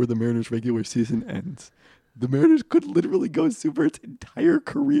ends before the Mariners regular season ends, The Mariners could literally go Subert's entire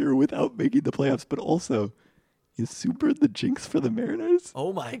career without making the playoffs, but also, is Subert the jinx for the Mariners?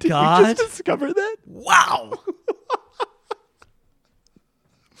 Oh my Did God. we just discover that? Wow.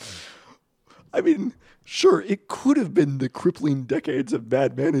 I mean, sure, it could have been the crippling decades of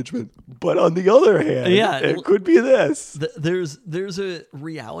bad management, but on the other hand, it could be this. There's a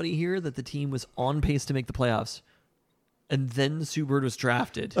reality here that the team was on pace to make the playoffs, and then Subert was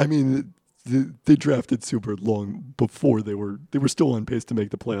drafted. I mean, they drafted Subert long before they were still on pace to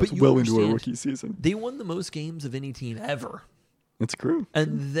make the playoffs, well into a rookie season. They won the most games of any team ever. That's true.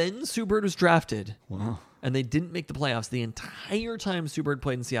 And then Subert was drafted. Wow. And they didn't make the playoffs the entire time Subert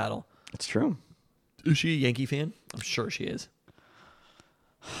played in Seattle. That's true. Is she a Yankee fan? I'm sure she is.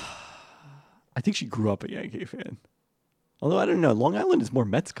 I think she grew up a Yankee fan. Although, I don't know. Long Island is more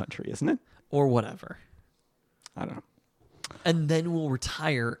Mets country, isn't it? Or whatever. I don't know. And then we'll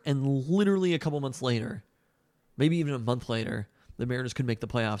retire, and literally a couple months later, maybe even a month later, the Mariners could make the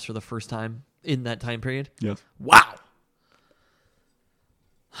playoffs for the first time in that time period. Yes. Wow.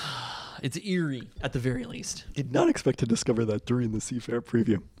 It's eerie, at the very least. Did not expect to discover that during the Seafair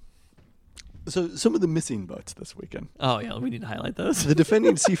preview. So, some of the missing boats this weekend. Oh, yeah, we need to highlight those. The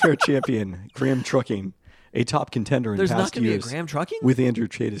defending Seafair champion, Graham Trucking, a top contender in There's not past going to be a years Graham Trucking? with Andrew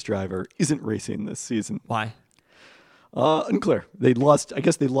Chait as driver, isn't racing this season. Why? Unclear. They lost. I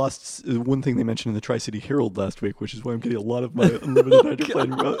guess they lost one thing they mentioned in the Tri-City Herald last week, which is why I'm getting a lot of my unlimited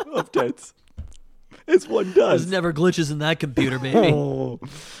hydroplane updates. As one does. There's never glitches in that computer, baby. Oh.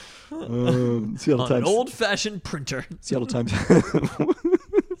 Seattle On Times. an old-fashioned printer. Seattle Times.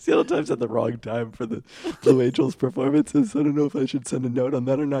 Seattle Times had the wrong time for the Blue Angels performances. I don't know if I should send a note on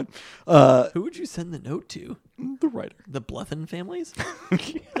that or not. Who would you send the note to? The writer. The Blethyn families?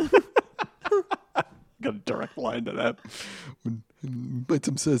 Got a direct line to that.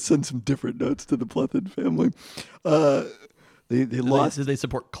 Send some different notes to the Blethyn family. They lost. Did they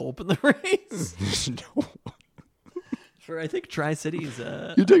support Culp in the race? No. For, I think, Tri-Cities.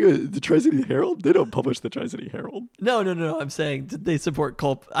 You're talking the Tri-City Herald? They don't publish the Tri-City Herald. No. I'm saying, did they support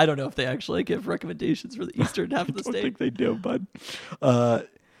Culp? I don't know if they actually give recommendations for the eastern half of the I don't state. think they do, bud.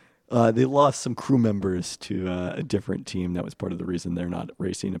 They lost some crew members to a different team. That was part of the reason they're not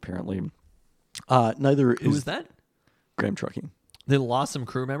racing, apparently. Neither Who is was that? Graham Trucking. They lost some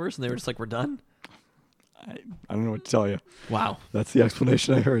crew members and they were just like, we're done? I don't know what to tell you. Wow. That's the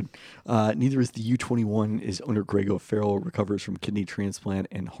explanation I heard. Neither is the U21. Is owner Greg O'Farrell recovers from kidney transplant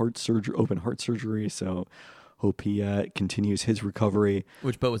and open heart surgery. So hope he continues his recovery.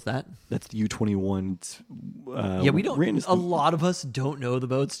 Which boat was that? That's the U21. Yeah, we don't. A lot of us don't know the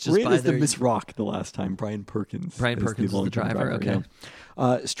boats just ran by as their. the Miss Rock the last time. Brian Perkins. Brian Perkins was the driver. Okay.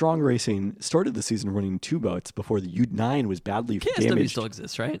 Yeah. Strong Racing started the season running two boats before the U9 was badly KSW damaged. still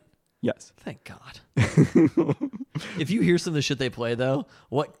exists, right? Yes. Thank God. If you hear some of the shit they play, though,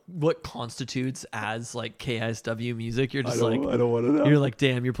 what constitutes as like KSW music? You're just I don't want to know. You're like,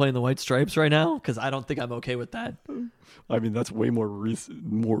 damn, you're playing the White Stripes right now? Because I don't think I'm okay with that. I mean, that's way more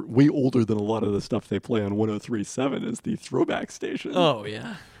way older than a lot of the stuff they play on 103.7 is the throwback station. Oh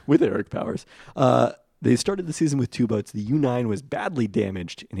yeah, with Eric Powers. They started the season with two boats. The U9 was badly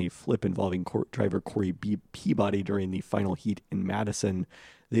damaged in a flip involving driver Corey Peabody during the final heat in Madison.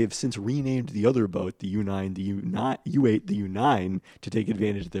 They have since renamed the other boat, the U8, the U9, to take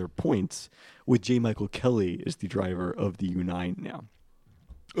advantage of their points, with J. Michael Kelly as the driver of the U9 now.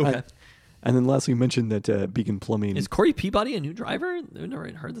 Okay. And then lastly, mentioned that Beacon Plumbing... Is Corey Peabody a new driver? I've never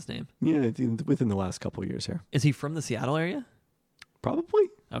even heard this name. Yeah, within the last couple of years here. Is he from the Seattle area? Probably.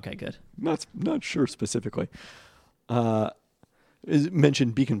 Okay, good. Not sure specifically. As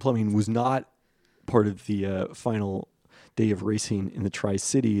mentioned, Beacon Plumbing was not part of the final day of racing in the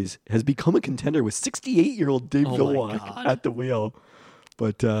Tri-Cities, has become a contender with 68-year-old Dave Villawak at the wheel.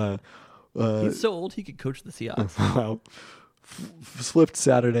 But he's so old he could coach the Seahawks. Wow. Flipped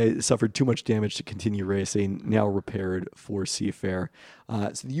Saturday, suffered too much damage to continue racing, now repaired for Seafair.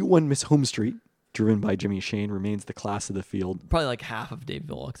 So the U1 Miss Home Street, driven by Jimmy Shane, remains the class of the field. Probably like half of Dave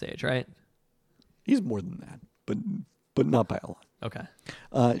Villawak's age, right? He's more than that, but not by a lot. Okay.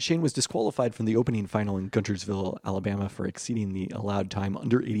 Shane was disqualified from the opening final in Guntersville, Alabama for exceeding the allowed time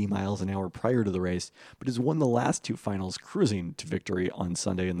under 80 miles an hour prior to the race, but has won the last two finals, cruising to victory on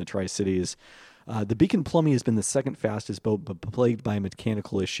Sunday in the Tri-Cities. The Beacon Plumbing has been the second fastest boat, but plagued by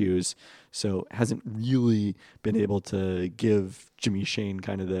mechanical issues, so hasn't really been able to give Jimmy Shane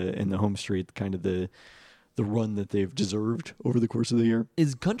in the home street the run that they've deserved over the course of the year.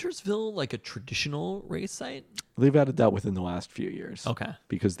 Is Guntersville like a traditional race site? They've added that within the last few years. Okay.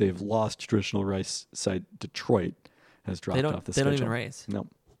 Because they've lost traditional race site. Detroit has dropped off the schedule. They don't even race. No.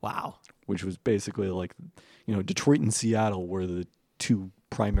 Wow. which was basically like, Detroit and Seattle were the two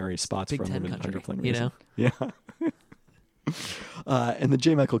primary spots Big for Ten unlimited country, hydroplane you racing. know? Yeah. And the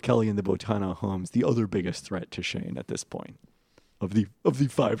J. Michael Kelly and the Botano homes, the other biggest threat to Shane at this point of the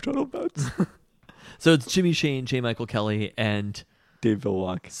 5 total bouts. So it's Jimmy Shane, J. Michael Kelly, and Dave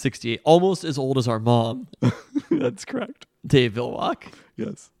Villwock. 68, almost as old as our mom, That's correct. Dave Villwock.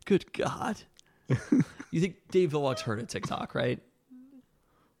 Yes. Good God. You think Dave Villwock's heard of TikTok, right?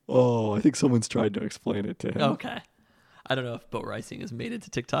 Oh, I think someone's tried to explain it to him. Okay. I don't know if boat racing has made it to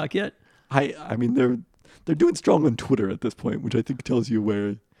TikTok yet. I mean, they're doing strong on Twitter at this point, which I think tells you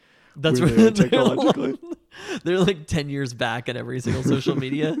where That's where where they are technologically. they're like 10 years back at every single social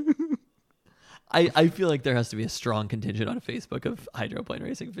media. I feel like there has to be a strong contingent on Facebook of hydroplane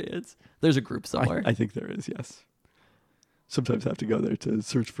racing fans. There's a group somewhere. I think there is, yes. Sometimes I have to go there to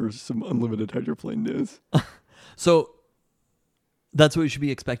search for some unlimited hydroplane news. So that's what we should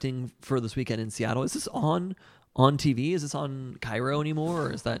be expecting for this weekend in Seattle. Is this on TV? Is this on Cairo anymore,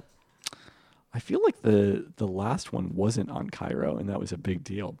 or is that? I feel like the last one wasn't on Cairo, and that was a big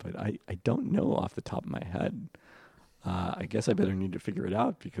deal, but I don't know off the top of my head. I guess I better need to figure it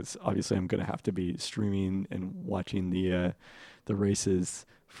out, because obviously I'm going to have to be streaming and watching the races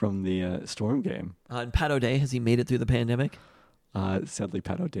from the Storm game. And Pat O'Day, has he made it through the pandemic? Sadly,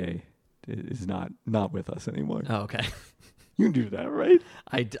 Pat O'Day is not with us anymore. Oh, okay. You can do that, right?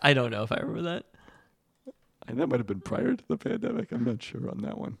 I don't know if I remember that. And that might have been prior to the pandemic. I'm not sure on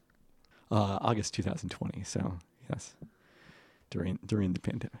that one. August 2020. So yes, during the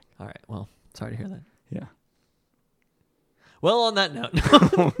pandemic. All right. Well, sorry to hear that. Yeah. Well, on that note,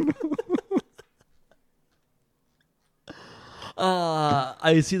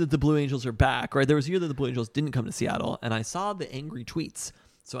 I see that the Blue Angels are back, right? There was a year that the Blue Angels didn't come to Seattle, and I saw the angry tweets,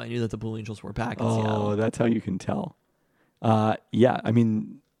 so I knew that the Blue Angels were back in Seattle. Oh, that's how you can tell. Yeah, I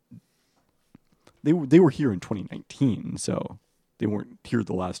mean, they were here in 2019, so they weren't here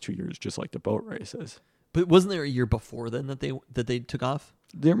the last 2 years, just like the boat races. But wasn't there a year before then that they took off?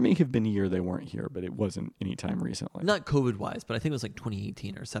 There may have been a year they weren't here, but it wasn't any time recently. Not COVID-wise, but I think it was like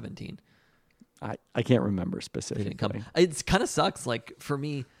 2018 or 17. I can't remember They specifically. didn't come. It kind of sucks. Like for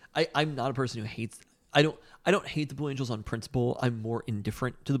me, I'm not a person who hates. I don't hate the Blue Angels on principle. I'm more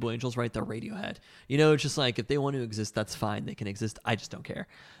indifferent to the Blue Angels, right? They're Radiohead. It's just like if they want to exist, that's fine. They can exist. I just don't care.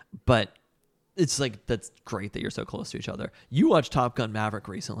 But it's like that's great that you're so close to each other. You watched Top Gun Maverick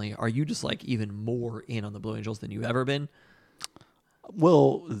recently. Are you just like even more in on the Blue Angels than you've ever been?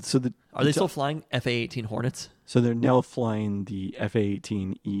 Well, Are they still flying FA-18 Hornets? So they're now flying the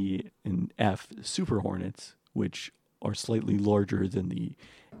FA-18E and F Super Hornets, which are slightly larger than the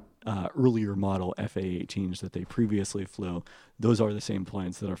earlier model FA-18s that they previously flew. Those are the same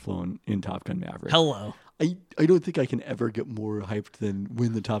planes that are flown in Top Gun Maverick. Hello. I don't think I can ever get more hyped than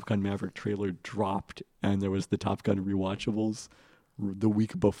when the Top Gun Maverick trailer dropped and there was the Top Gun rewatchables the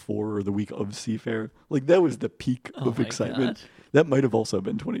week before or the week of Seafair. Like that was the peak of excitement. God. That might have also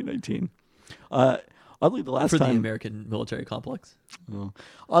been 2019. Oddly, the last For time the American military complex.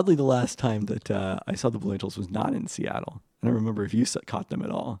 Oddly, the last time that I saw the Blue Angels was not in Seattle. I don't remember if you caught them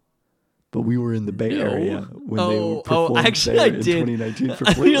at all. But we were in the Bay Area when they performed actually, there I in did. 2019 for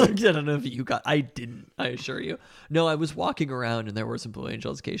I Fleetwood. don't know if you got. I didn't. I assure you. No, I was walking around and there were some Blue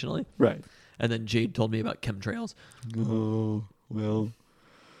Angels occasionally. Right. And then Jade told me about chemtrails. Oh well.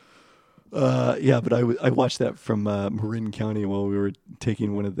 Yeah, but I watched that from Marin County while we were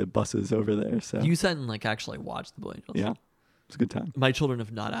taking one of the buses over there. So You sat and like actually watched the Blue Angels. yeah, it's a good time. My children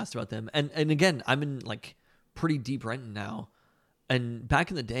have not asked about them. And again, I'm in like pretty deep Renton now. And back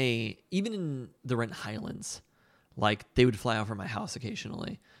in the day, even in the Renton Highlands, like they would fly over my house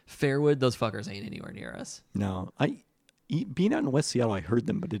occasionally. Fairwood, those fuckers ain't anywhere near us. No, being out in West Seattle, I heard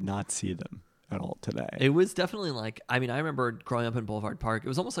them but did not see them at all today. It was definitely like, I mean, I remember growing up in Boulevard Park. It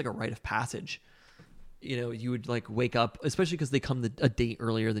was almost like a rite of passage. You would like wake up, especially because they come a day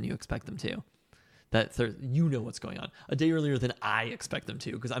earlier than you expect them to. You know what's going on. A day earlier than I expect them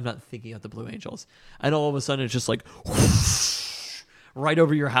to, because I'm not thinking of the Blue Angels. And all of a sudden, it's just like whoosh, right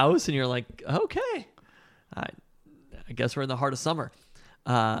over your house, and you're like, okay, I guess we're in the heart of summer.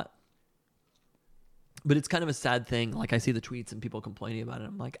 But it's kind of a sad thing. Like I see the tweets and people complaining about it.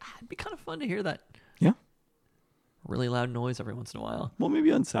 I'm like, it'd be kind of fun to hear that. Yeah. Really loud noise every once in a while. Well,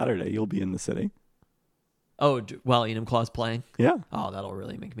 maybe on Saturday you'll be in the city. Oh, well, Enum Claw's playing. Yeah. Oh, that'll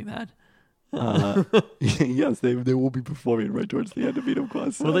really make me mad. Yes, they will be performing right towards the end of Enum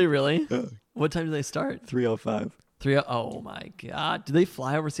Claw's set. Will they really? Yeah. What time do they start? 3:05. 3. Oh my God. Do they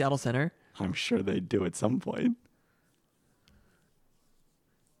fly over Seattle Center? I'm sure they do at some point.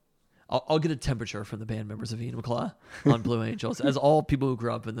 I'll get a temperature from the band members of Ian McClaw on Blue Angels, as all people who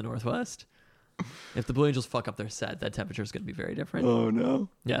grew up in the Northwest. If the Blue Angels fuck up their set, that temperature is going to be very different. Oh, no.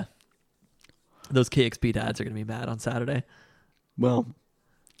 Yeah. Those KXP dads are going to be mad on Saturday. Well,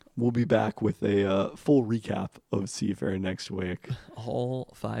 we'll be back with a full recap of Seafair next week.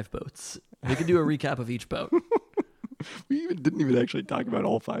 All 5 boats. We can do a recap of each boat. We didn't even actually talk about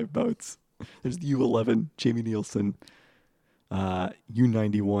all 5 boats. There's the U11, Jamie Nielsen.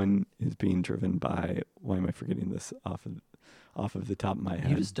 U91 is being driven by, why am I forgetting this off of the top of my head?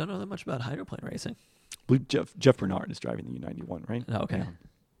 You just don't know that much about hydroplane racing. I believe Jeff Bernard is driving the U91, right? Oh, okay. Yeah.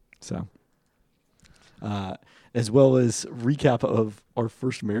 So, as well as recap of our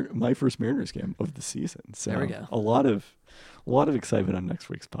my first Mariners game of the season. So There we go. A lot of excitement on next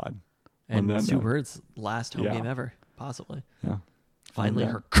week's pod. And On that Sue note. Bird's last home Yeah. game ever, possibly. Yeah. Finally, On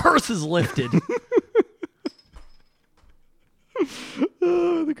her curse is lifted.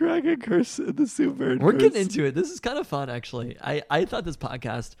 Oh, the Kraken curse and the Super. We're getting into it. This is kind of fun, actually. I thought this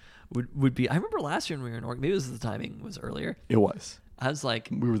podcast would be. I remember last year when we were in Oregon. Maybe the timing was earlier. It was. I was like,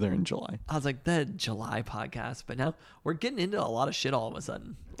 We were there in July. the July podcast, but now we're getting into a lot of shit all of a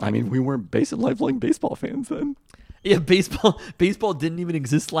sudden. I mean, we weren't basic lifelong baseball fans then. Yeah, baseball didn't even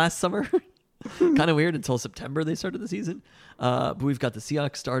exist last summer. Kind of weird until September they started the season. But we've got the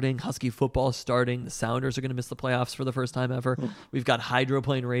Seahawks starting, Husky football starting. The Sounders are going to miss the playoffs for the first time ever. We've got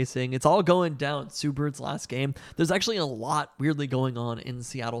hydroplane racing. It's all going down. Sue Bird's last game. There's actually a lot weirdly going on in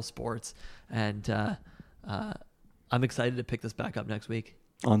Seattle sports, and I'm excited to pick this back up next week.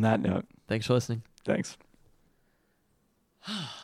 On that note, Thanks for listening. thanks.